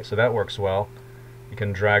cool. Okay, so that works well. You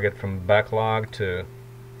can drag it from backlog to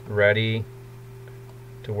ready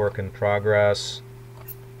to work in progress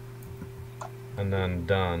and then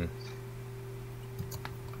done.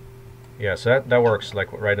 Yeah, so that works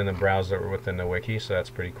like right in the browser or within the wiki, so that's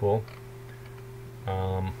pretty cool.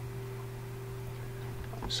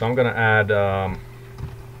 So I'm gonna add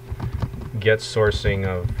get sourcing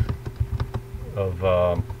of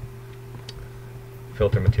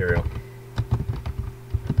filter material,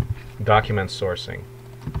 document sourcing.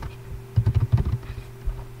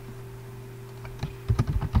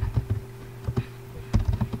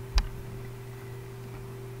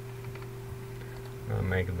 I'll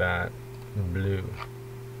make that blue.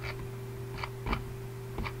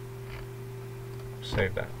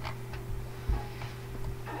 Save that.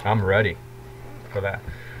 I'm ready for that.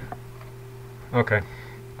 Okay.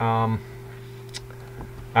 I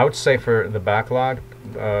would say for the backlog,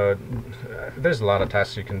 there's a lot of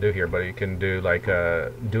tasks you can do here, but you can do like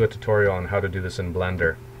do a tutorial on how to do this in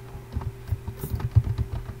Blender.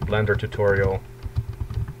 Blender tutorial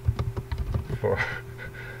for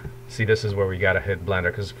see, this is where we gotta hit Blender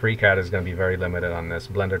because FreeCAD is going to be very limited on this.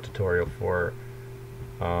 Blender tutorial for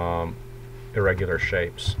irregular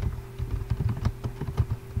shapes.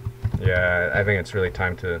 Yeah, I think it's really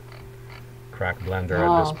time to crack Blender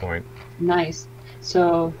at this point. Nice.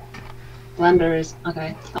 So, Blender is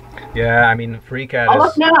okay. Yeah, I mean, FreeCAD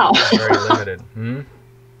is now. very limited.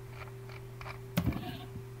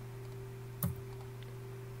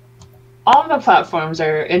 all the platforms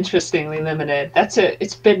are interestingly limited.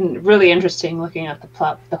 It's been really interesting looking at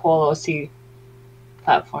the whole OC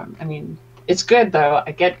platform. I mean, it's good though.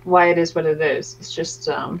 I get why it is what it is. It's just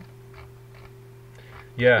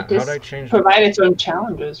yeah, how do I change provide its own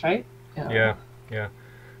challenges, right? Yeah.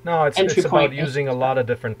 No, it's about using a lot of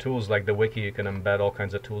different tools. Like the wiki, you can embed all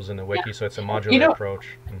kinds of tools in the wiki, so it's a modular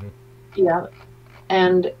approach. Yeah,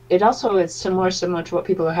 and it also is similar to what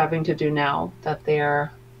people are having to do now, that they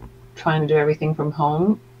are trying to do everything from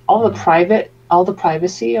home. All the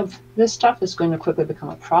privacy of this stuff is going to quickly become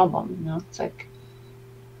a problem. You know, it's like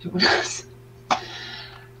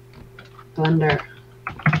Blender.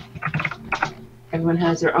 Everyone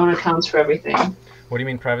has their own accounts for everything. What do you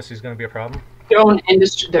mean privacy is going to be a problem? Their own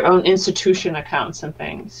institution accounts and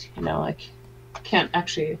things. You know, like can't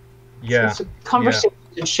actually. Yeah. It's a conversation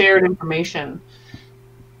and shared information.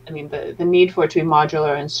 I mean, the need for it to be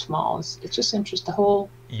modular and small it's just interesting. The whole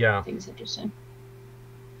thing's interesting.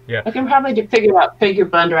 Yeah. I can probably figure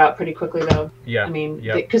Blender out pretty quickly though. Yeah. I mean,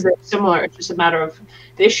 because they're similar. It's just a matter of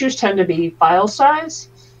the issues tend to be file size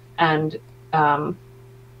and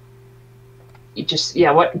you just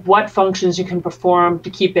what functions you can perform to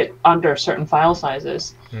keep it under certain file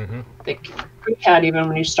sizes. Like FreeCAD, even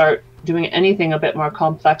when you start doing anything a bit more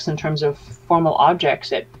complex in terms of formal objects,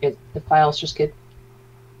 the files just get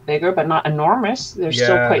bigger, but not enormous. They're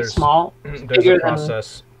still quite small. There's bigger a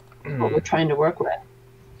process than what we're trying to work with.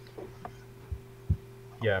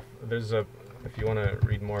 Yeah, if you want to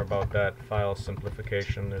read more about that file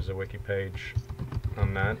simplification, there's a wiki page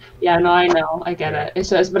on that. Yeah, no, I know, I get it. It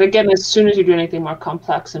says, but again, as soon as you do anything more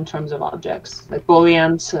complex in terms of objects, like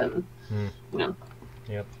booleans and, you know.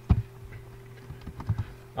 Yep.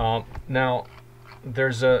 Now,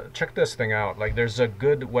 check this thing out. Like, there's a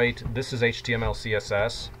good way to, this is HTML,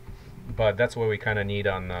 CSS, but that's what we kind of need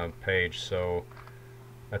on the page. So,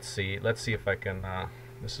 let's see if I can,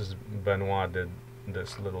 this is Benoit did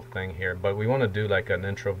this little thing here, but we want to do like an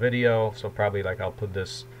intro video, so probably like I'll put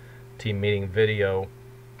this team meeting video.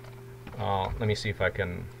 Let me see if I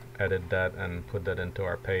can edit that and put that into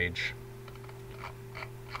our page.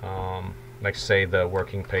 Like say the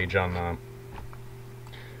working page on the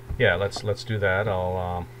let's do that.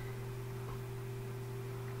 I'll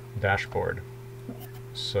dashboard.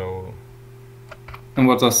 So and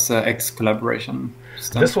what does X collaboration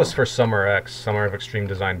stand this for? was for Summer X, Summer of Extreme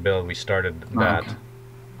Design Build. We started that. Okay.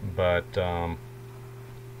 But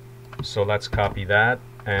so let's copy that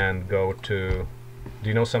and go to, do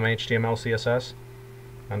you know some HTML, CSS,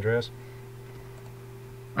 Andreas?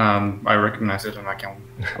 I recognize it and I can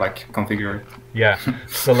like configure it. Yeah.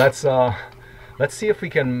 So let's see if we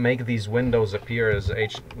can make these windows appear as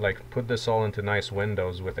put this all into nice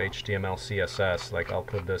windows with HTML, CSS. Like I'll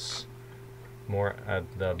put this more at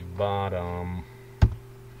the bottom.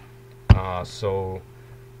 So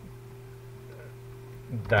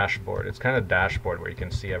dashboard. It's kind of dashboard where you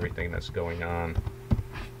can see everything that's going on.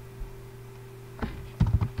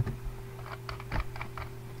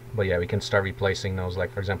 But yeah, we can start replacing those.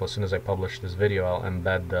 Like for example, as soon as I publish this video, I'll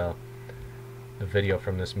embed the video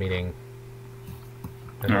from this meeting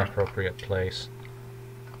in the appropriate place.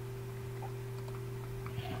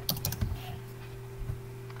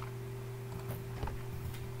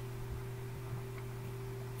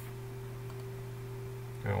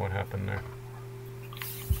 Oh, what happened there?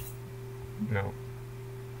 No.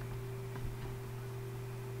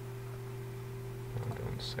 Oh,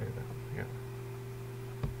 don't say that. Yeah.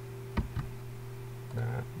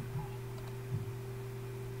 That.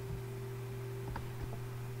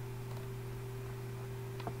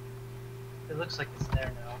 It looks like it's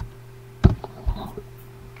there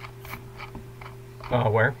now.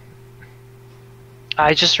 Where?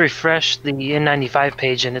 I just refreshed the N95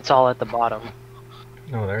 page and it's all at the bottom.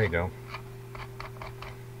 Oh, there you go.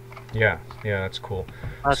 Yeah, that's cool.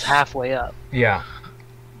 That's halfway up. Yeah.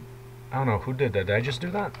 I don't know, who did that? Did I just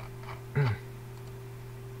do that?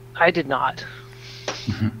 I did not.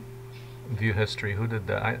 View history, who did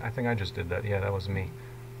that? I think I just did that. Yeah, that was me.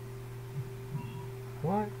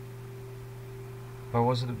 What? Or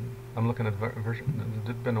was it? I'm looking at version.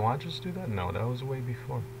 Did Benoit just do that? No, that was way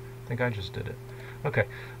before. I think I just did it. Okay.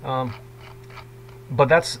 But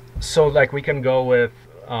that's so like we can go with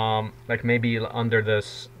like maybe under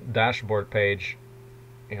this dashboard page,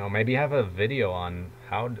 you know, maybe have a video on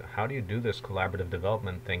how do you do this collaborative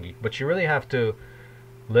development thingy. But you really have to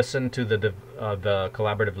listen to the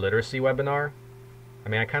collaborative literacy webinar. I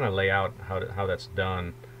mean, I kind of lay out how that's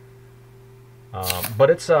done. But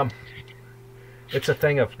it's a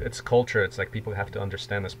thing of, it's culture. It's like people have to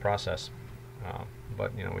understand this process.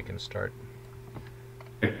 But you know, we can start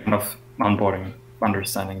kind of onboarding,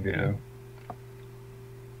 understanding video.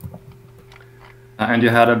 And you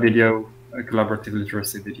had a video, a collaborative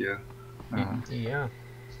literacy video. Yeah.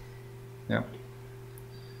 Yeah.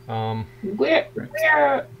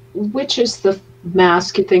 Which is the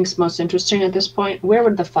mask you think's most interesting at this point? Where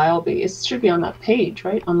would the file be? It should be on that page,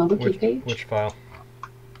 right? On the wiki page? Which file?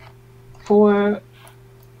 For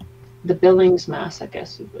the Billings mask, I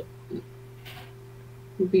guess.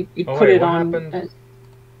 You put it on.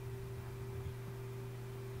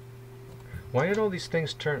 Why did all these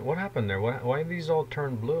things turn? What happened there? Why did these all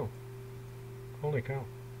turn blue? Holy cow.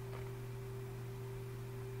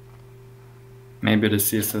 Maybe the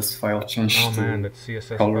CSS file changed. Oh man, the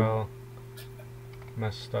CSS color. file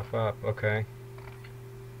messed stuff up. Okay.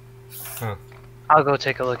 Huh. I'll go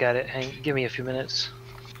take a look at it. Give me a few minutes.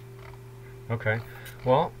 Okay.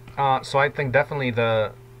 Well, so I think definitely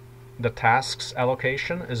the tasks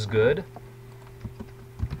allocation is good.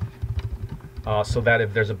 So that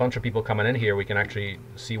if there's a bunch of people coming in here, we can actually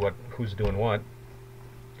see who's doing what.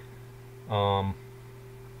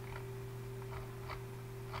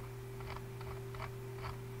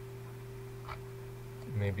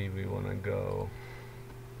 Maybe we want to go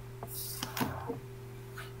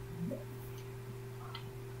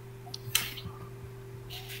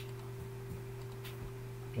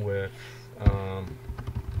with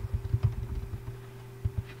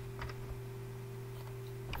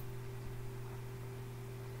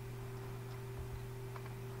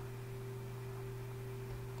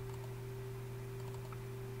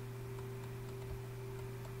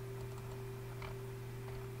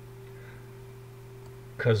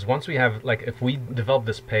because once we have, like, if we develop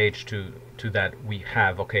this page to that we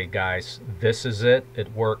have, okay guys, this is it,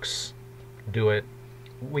 it works, do it,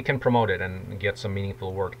 we can promote it and get some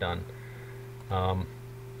meaningful work done.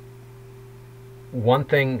 One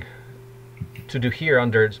thing to do here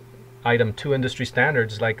under item 2 industry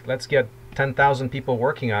standards, like, let's get 10,000 people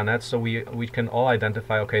working on that so we can all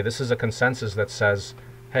identify, okay, this is a consensus that says,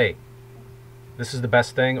 hey, this is the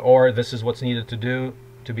best thing, or this is what's needed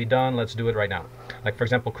to be done, let's do it right now. Like, for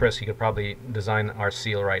example, Chris, he could probably design our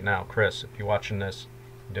seal right now. Chris, if you're watching this,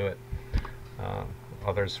 do it.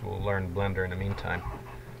 Others will learn Blender in the meantime.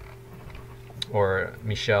 Or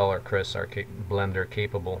Michelle or Chris are Blender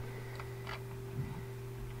capable.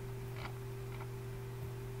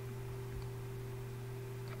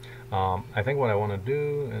 I think what I want to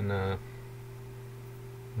do in the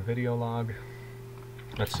video log,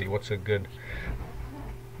 let's see, what's a good...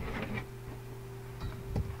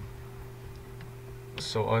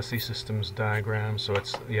 So OSC systems diagram, so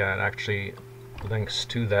it's, yeah, it actually links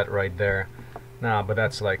to that right there. Nah, but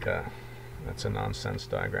that's like that's a nonsense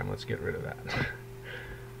diagram. Let's get rid of that.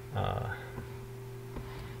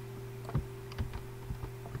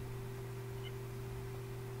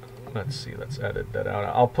 Let's see, let's edit that out.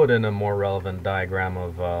 I'll put in a more relevant diagram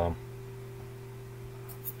of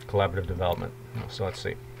collaborative development. So let's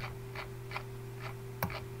see.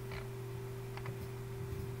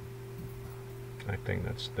 I think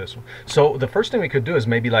that's this one. So the first thing we could do is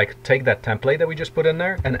maybe like take that template that we just put in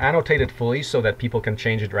there and annotate it fully so that people can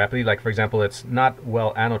change it rapidly. Like, for example, it's not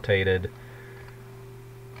well annotated.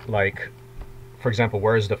 Like, for example,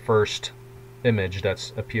 where is the first image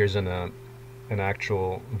that appears in an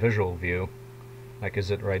actual visual view? Like,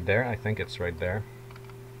 is it right there? I think it's right there.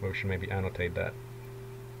 We should maybe annotate that.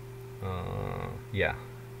 Yeah.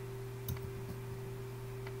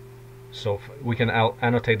 So we can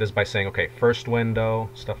annotate this by saying, okay, first window,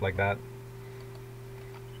 stuff like that.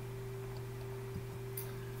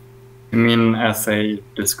 You mean as a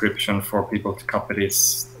description for people to copy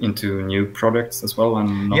this into new projects as well,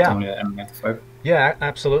 and not only M95? Yeah,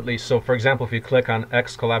 absolutely. So for example, if you click on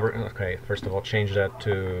X collaborate, okay, first of all, change that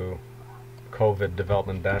to COVID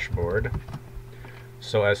development dashboard.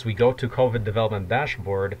 So as we go to COVID development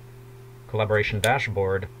dashboard, collaboration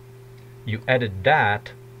dashboard, you edit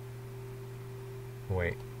that.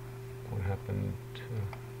 Wait, what happened to...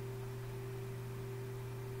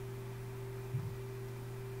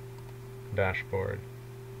 dashboard?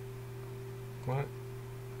 What?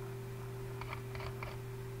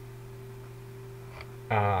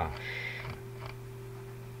 I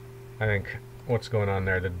think what's going on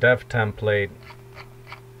there, the dev template.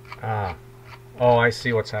 Oh, I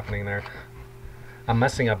see what's happening there. I'm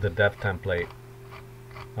messing up the dev template.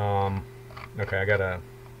 Okay, I gotta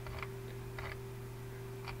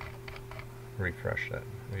refresh that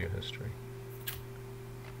view history.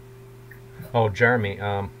 Oh, Jeremy,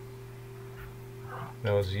 that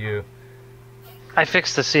was you. I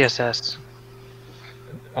fixed the CSS.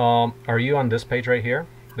 Are you on this page right here,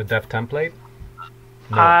 the dev template?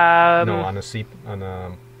 No, no, on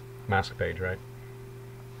a mask page, right?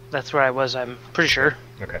 That's where I was. I'm pretty sure.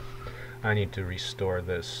 Okay. I need to restore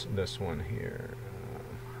this one here.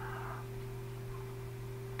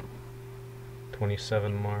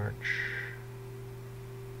 27 March.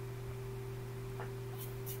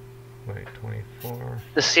 Wait, 24.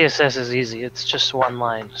 The CSS is easy. It's just one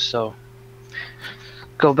line, so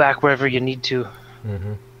go back wherever you need to.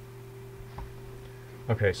 Mm-hmm.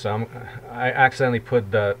 Okay, so I accidentally put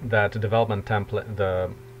that development template,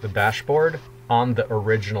 the dashboard, on the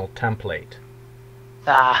original template.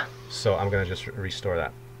 Ah. So I'm gonna just restore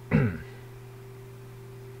that.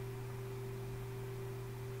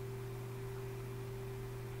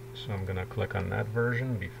 So I'm gonna click on that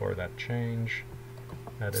version before that change.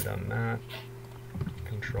 Edit on that.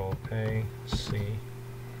 Control A, C.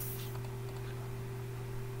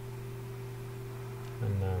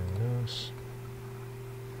 And then this.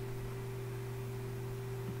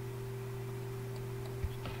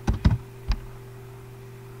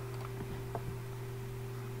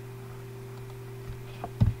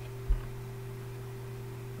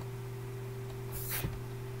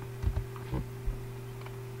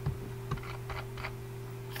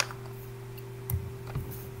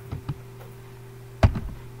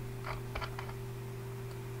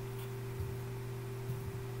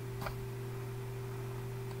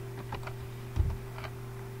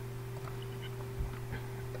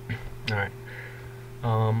 All right.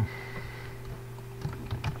 All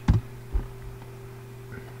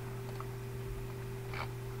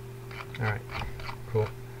right. Cool.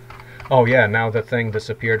 Oh yeah. Now the thing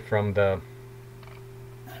disappeared from the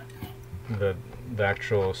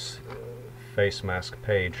actual face mask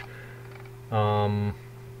page. I'm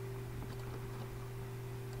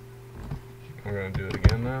gonna do it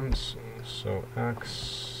again then. So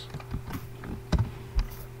X.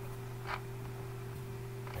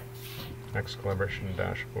 X collaboration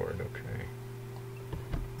dashboard, okay.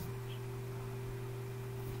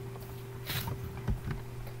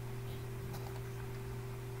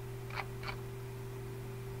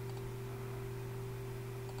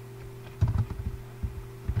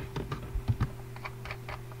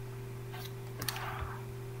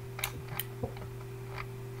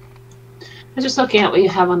 I'm just looking at what you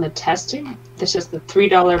have on the testing. This is the $3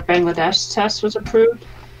 Bangladesh test was approved.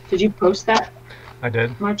 Did you post that? I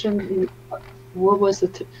did. Marcin, what was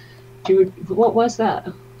the? What was that?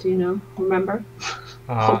 Do you know? Remember?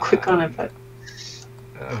 I'll click on it, but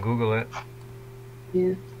Google it.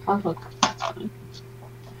 Yeah, I'll look.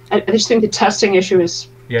 I just think the testing issue is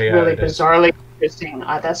really bizarrely interesting.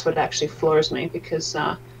 That's what actually floors me, because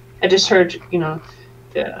I just heard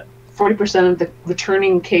 40% of the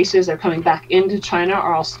returning cases that are coming back into China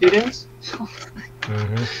are all students.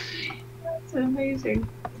 Mm-hmm. That's amazing.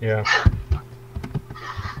 Yeah.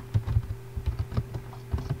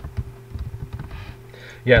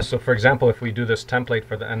 Yeah, so for example, if we do this template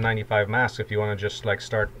for the N95 mask, if you want to just like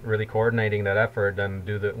start really coordinating that effort, then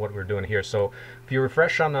do what we're doing here. So if you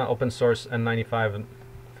refresh on the open source N95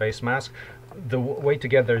 face mask, the way to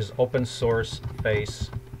get there is open source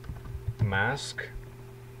face mask.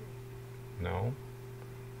 No.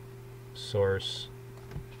 Source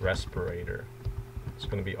respirator. It's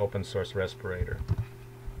going to be open source respirator.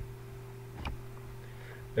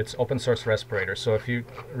 It's open source respirator. So if you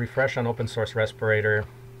refresh on open source respirator,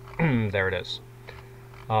 there it is.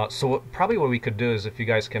 So probably what we could do is, if you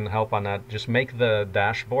guys can help on that, just make the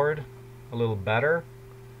dashboard a little better.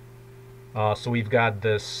 So we've got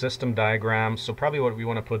this system diagram. So probably what we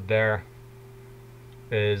want to put there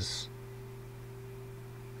is,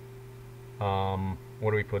 what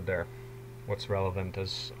do we put there? What's relevant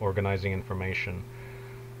is organizing information.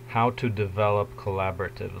 How to develop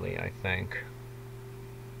collaboratively, I think.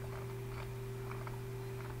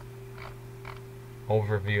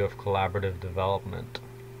 Overview of collaborative development.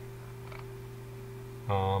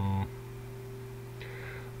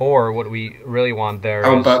 Or what we really want there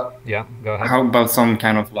is... Yeah, go ahead. How about some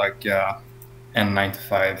kind of like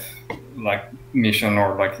N95 like mission,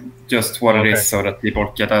 or like just what it is, so that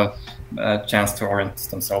people get a chance to orient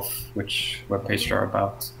themselves which webpage they're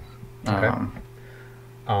about. Okay.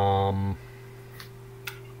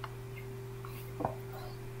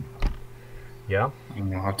 Yeah. I don't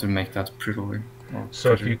know how to make that prettily.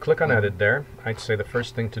 So if you click on edit there, I'd say the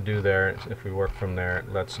first thing to do there, if we work from there,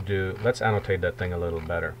 let's annotate that thing a little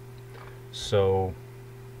better. So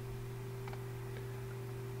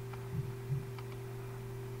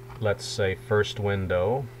let's say first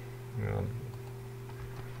window.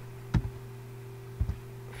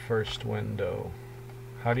 First window.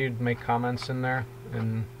 How do you make comments in there,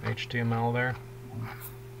 in HTML there?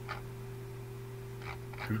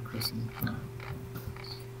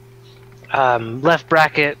 Left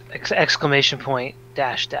bracket, exclamation point,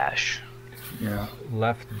 dash dash. Yeah.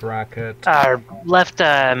 Left bracket. Left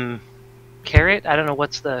caret. I don't know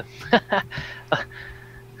what's the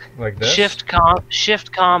like this. Shift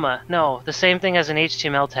comma. No, the same thing as an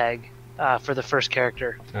HTML tag for the first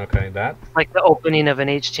character. Okay, that. Like the opening of an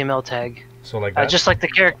HTML tag. So like that. Just like the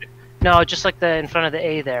character. No, just like the in front of the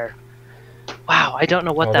A there. Wow, I don't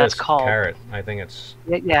know what that's called. Caret. I think it's.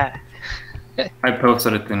 Yeah. I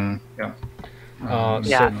posted it in. Yeah.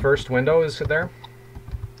 So first window is there.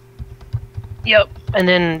 Yep, and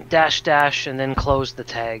then dash dash, and then close the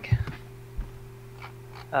tag.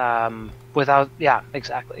 Without, yeah,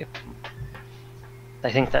 exactly.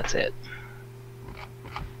 I think that's it.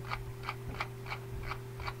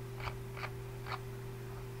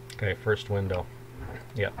 Okay, first window.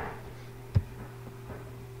 Yep.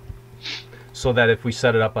 So that if we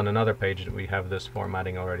set it up on another page, we have this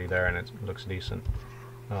formatting already there, and it looks decent.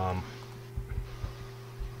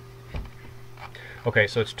 Okay,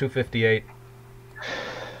 so it's 2:58.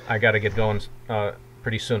 I got to get going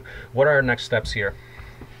pretty soon. What are our next steps here?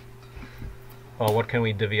 What can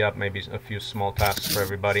we divvy up? Maybe a few small tasks for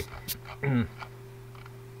everybody.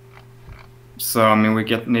 So I mean, we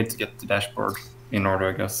need to get the dashboard in order,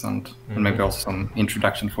 I guess, and maybe also some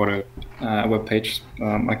introduction for the web page.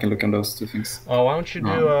 I can look on those two things. Oh, why don't you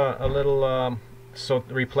do a little? So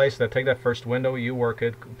replace that. Take that first window, you work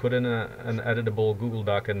it, put in an editable Google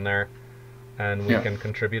Doc in there, and we can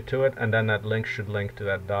contribute to it. And then that link should link to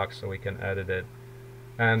that doc, so we can edit it.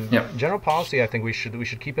 And general policy, I think we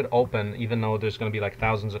should keep it open, even though there's going to be like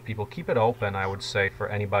thousands of people. Keep it open, I would say, for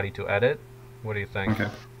anybody to edit. What do you think?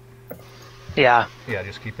 Okay. Yeah. Yeah,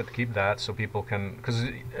 just keep that so people can, because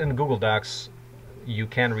in Google Docs you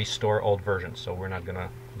can restore old versions, so we're not gonna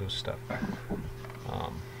lose stuff.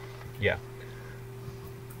 Yeah.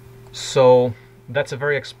 So that's a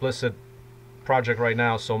very explicit project right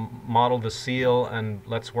now. So model the seal and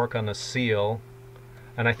let's work on the seal.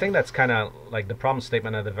 And I think that's kind of like the problem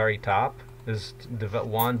statement at the very top is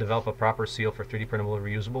develop a proper seal for 3D printable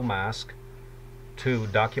reusable mask. 2,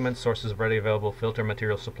 document sources of readily available filter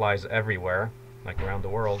material supplies everywhere, like around the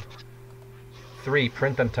world. 3,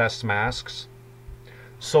 print and test masks.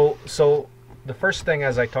 So the first thing,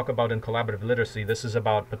 as I talk about in collaborative literacy, this is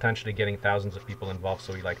about potentially getting thousands of people involved,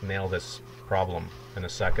 so we like nail this problem in a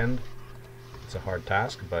second. It's a hard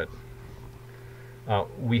task, but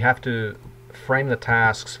we have to frame the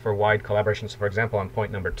tasks for wide collaboration. So for example, on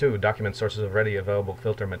point number 2, document sources of readily available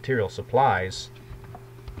filter material supplies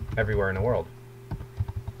everywhere in the world.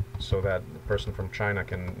 So that the person from China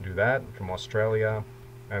can do that, from Australia,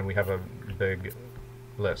 and we have a big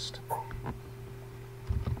list.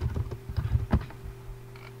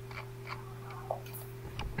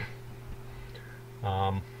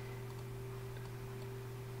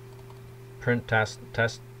 Print, test,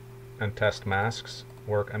 and test masks.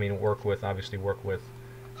 Work with others.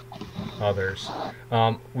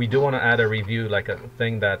 We do want to add a review, like a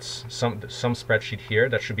thing that's some spreadsheet here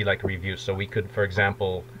that should be like a review. So we could, for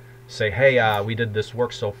example, say, hey, we did this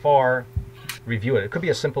work so far, review it. It could be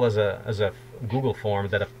as simple as a Google form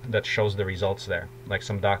that shows the results there. Like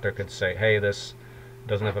some doctor could say, hey, this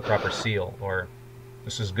doesn't have a proper seal, or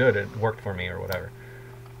this is good, it worked for me, or whatever,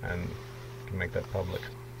 and you can make that public.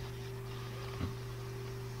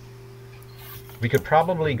 We could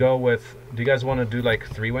probably go with, do you guys want to do like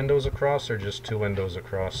 3 windows across or just 2 windows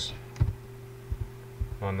across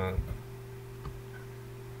on the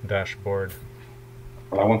dashboard?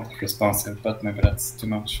 Well, I want it responsive, but maybe that's too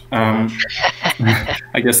much. I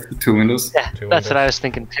guess 2 windows. Yeah, that's what I was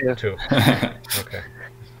thinking too. 2. Okay.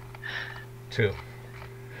 2.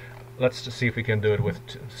 Let's just see if we can do it with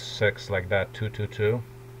 6 like that. 2, 2, 2.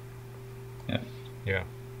 Yeah. Yeah.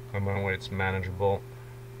 I'm on way it's manageable.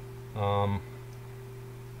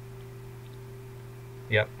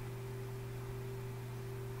 Yep.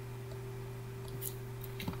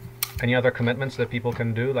 Any other commitments that people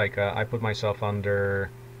can do? Like I put myself under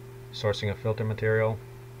sourcing a filter material.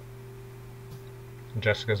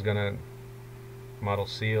 Jessica's gonna model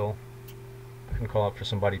seal. I can call out for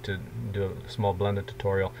somebody to do a small blended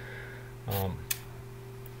tutorial.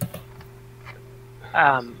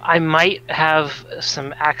 I might have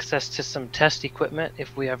some access to some test equipment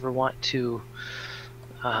if we ever want to.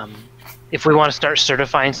 If we want to start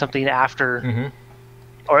certifying something after,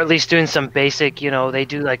 or at least doing some basic, they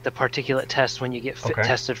do like the particulate test when you get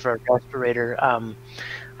tested for a respirator.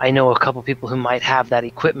 I know a couple people who might have that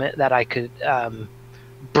equipment that I could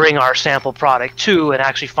bring our sample product to and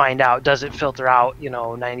actually find out, does it filter out,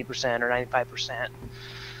 90% or 95%.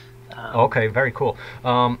 Okay, very cool.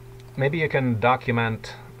 Maybe you can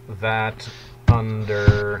document that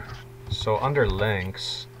under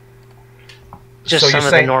links. just some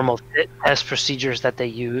of the normal fit test procedures that they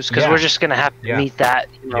use, because we're just going to have to meet that,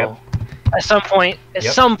 you know, at some point.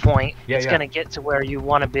 It's going to get to where you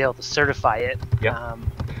want to be able to certify it.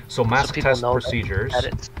 So mask test procedures.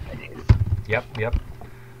 Yep.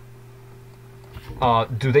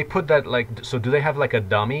 Do they put that, like, so do they have like a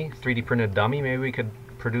dummy, 3D printed dummy? Maybe we could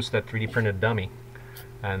produce that 3D printed dummy,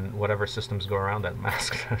 and whatever systems go around that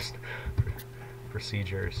mask test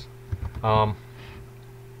procedures.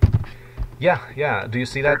 Yeah. Do you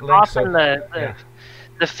see that link? Often the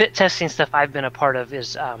fit testing stuff I've been a part of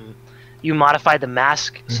is you modify the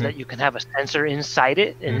mask so that you can have a sensor inside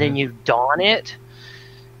it, and then you don it,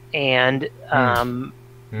 and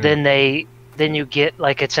then you get,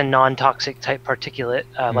 like, it's a non-toxic type particulate,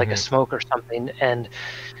 like a smoke or something, and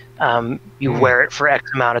you wear it for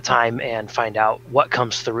X amount of time and find out what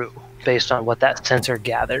comes through based on what that sensor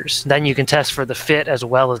gathers. Then you can test for the fit as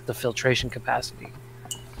well as the filtration capacity.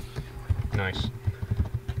 Nice.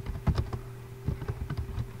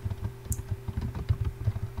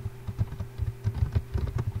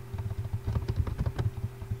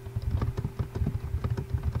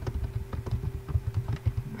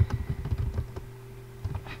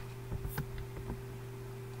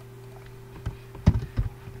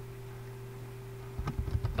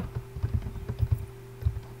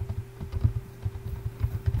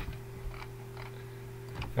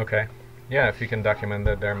 Okay. Yeah, if you can document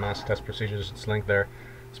their mask test procedures, it's linked there.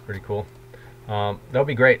 It's pretty cool. That'll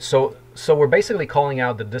be great. So we're basically calling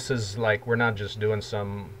out that this is, like, we're not just doing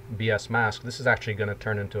some BS mask. This is actually going to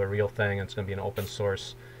turn into a real thing. It's going to be an open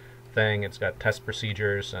source thing. It's got test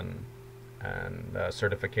procedures and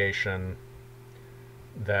certification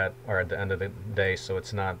that are at the end of the day. So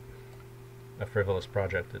it's not a frivolous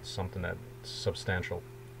project. It's something that's substantial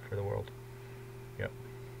for the world. Yep.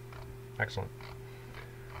 Excellent.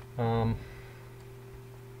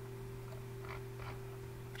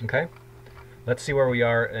 Okay, let's see where we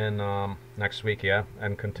are in next week,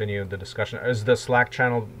 and continue the discussion. Is the Slack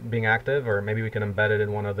channel being active, or maybe we can embed it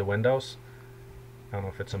in one of the windows? I don't know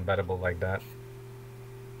if it's embeddable like that.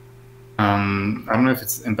 I don't know if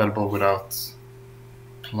it's embeddable without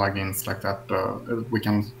plugins like that, but we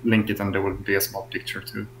can link it, and there will be a small picture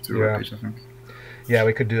to our page, I think. Yeah,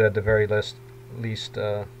 we could do that at the very least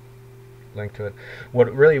link to it. What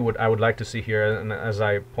I would like to see here, and as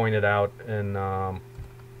I pointed out in, I'm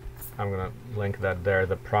going to link that there,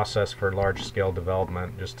 the process for large-scale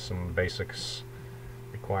development, just some basics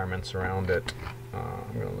requirements around it.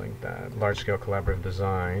 I'm going to link that. Large-scale collaborative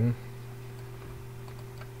design.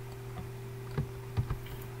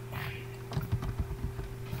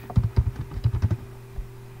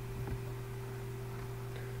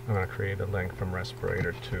 I'm going to create a link from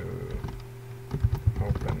Respirator to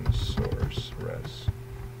Open Source Res.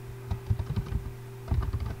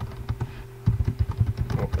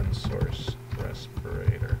 Open Source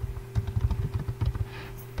Respirator.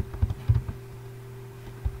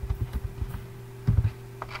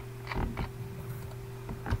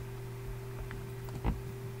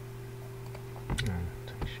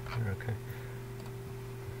 Okay.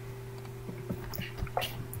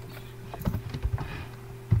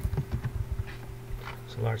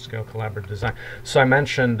 Large-scale collaborative design. So I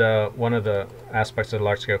mentioned one of the aspects of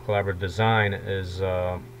large-scale collaborative design is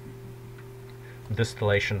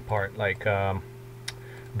distillation part. Like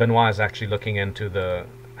Benoit is actually looking into the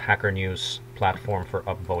Hacker News platform for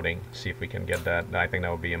upvoting. See if we can get that. I think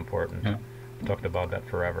that would be important. Yeah. We talked about that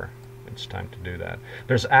forever. It's time to do that.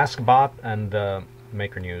 There's AskBot and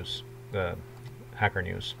Maker News, the Hacker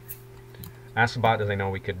News. AskBot, as I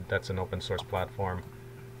know, that's an open source platform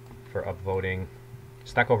for upvoting.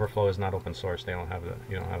 Stack Overflow is not open source. They don't have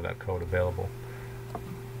you don't have that code available.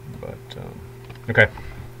 But okay,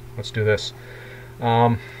 let's do this.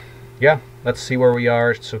 Yeah, let's see where we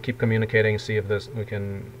are. So keep communicating. See if we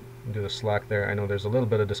can do the Slack there. I know there's a little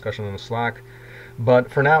bit of discussion on the Slack, but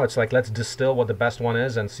for now it's like, let's distill what the best one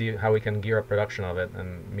is and see how we can gear up production of it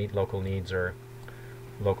and meet local needs or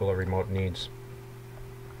local or remote needs.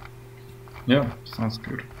 Yeah, sounds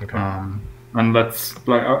good. Okay. And that's,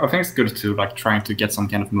 like, I think it's good to, like, trying to get some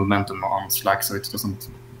kind of momentum on Slack so it doesn't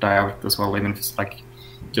die out as well, even if it's like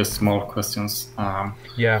just small questions.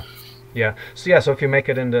 Yeah. So if you make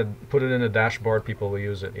it put it in the dashboard, people will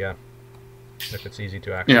use it. Yeah. If it's easy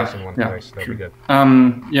to access in one place, that'd be good.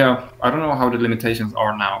 Yeah, I don't know how the limitations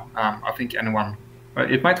are now. I think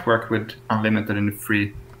it might work with unlimited in the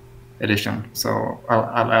free edition. So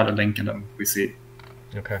I'll add a link and then we see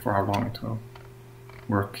for how long it will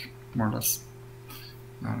work, more or less.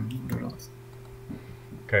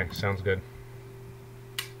 Okay, sounds good.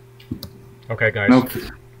 Okay, guys,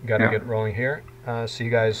 gotta get rolling here. See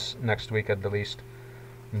you guys next week at the least.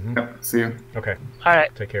 Yep, see you. Okay. All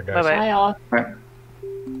right. Take care, guys. Bye-bye. Bye, all.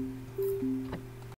 Bye.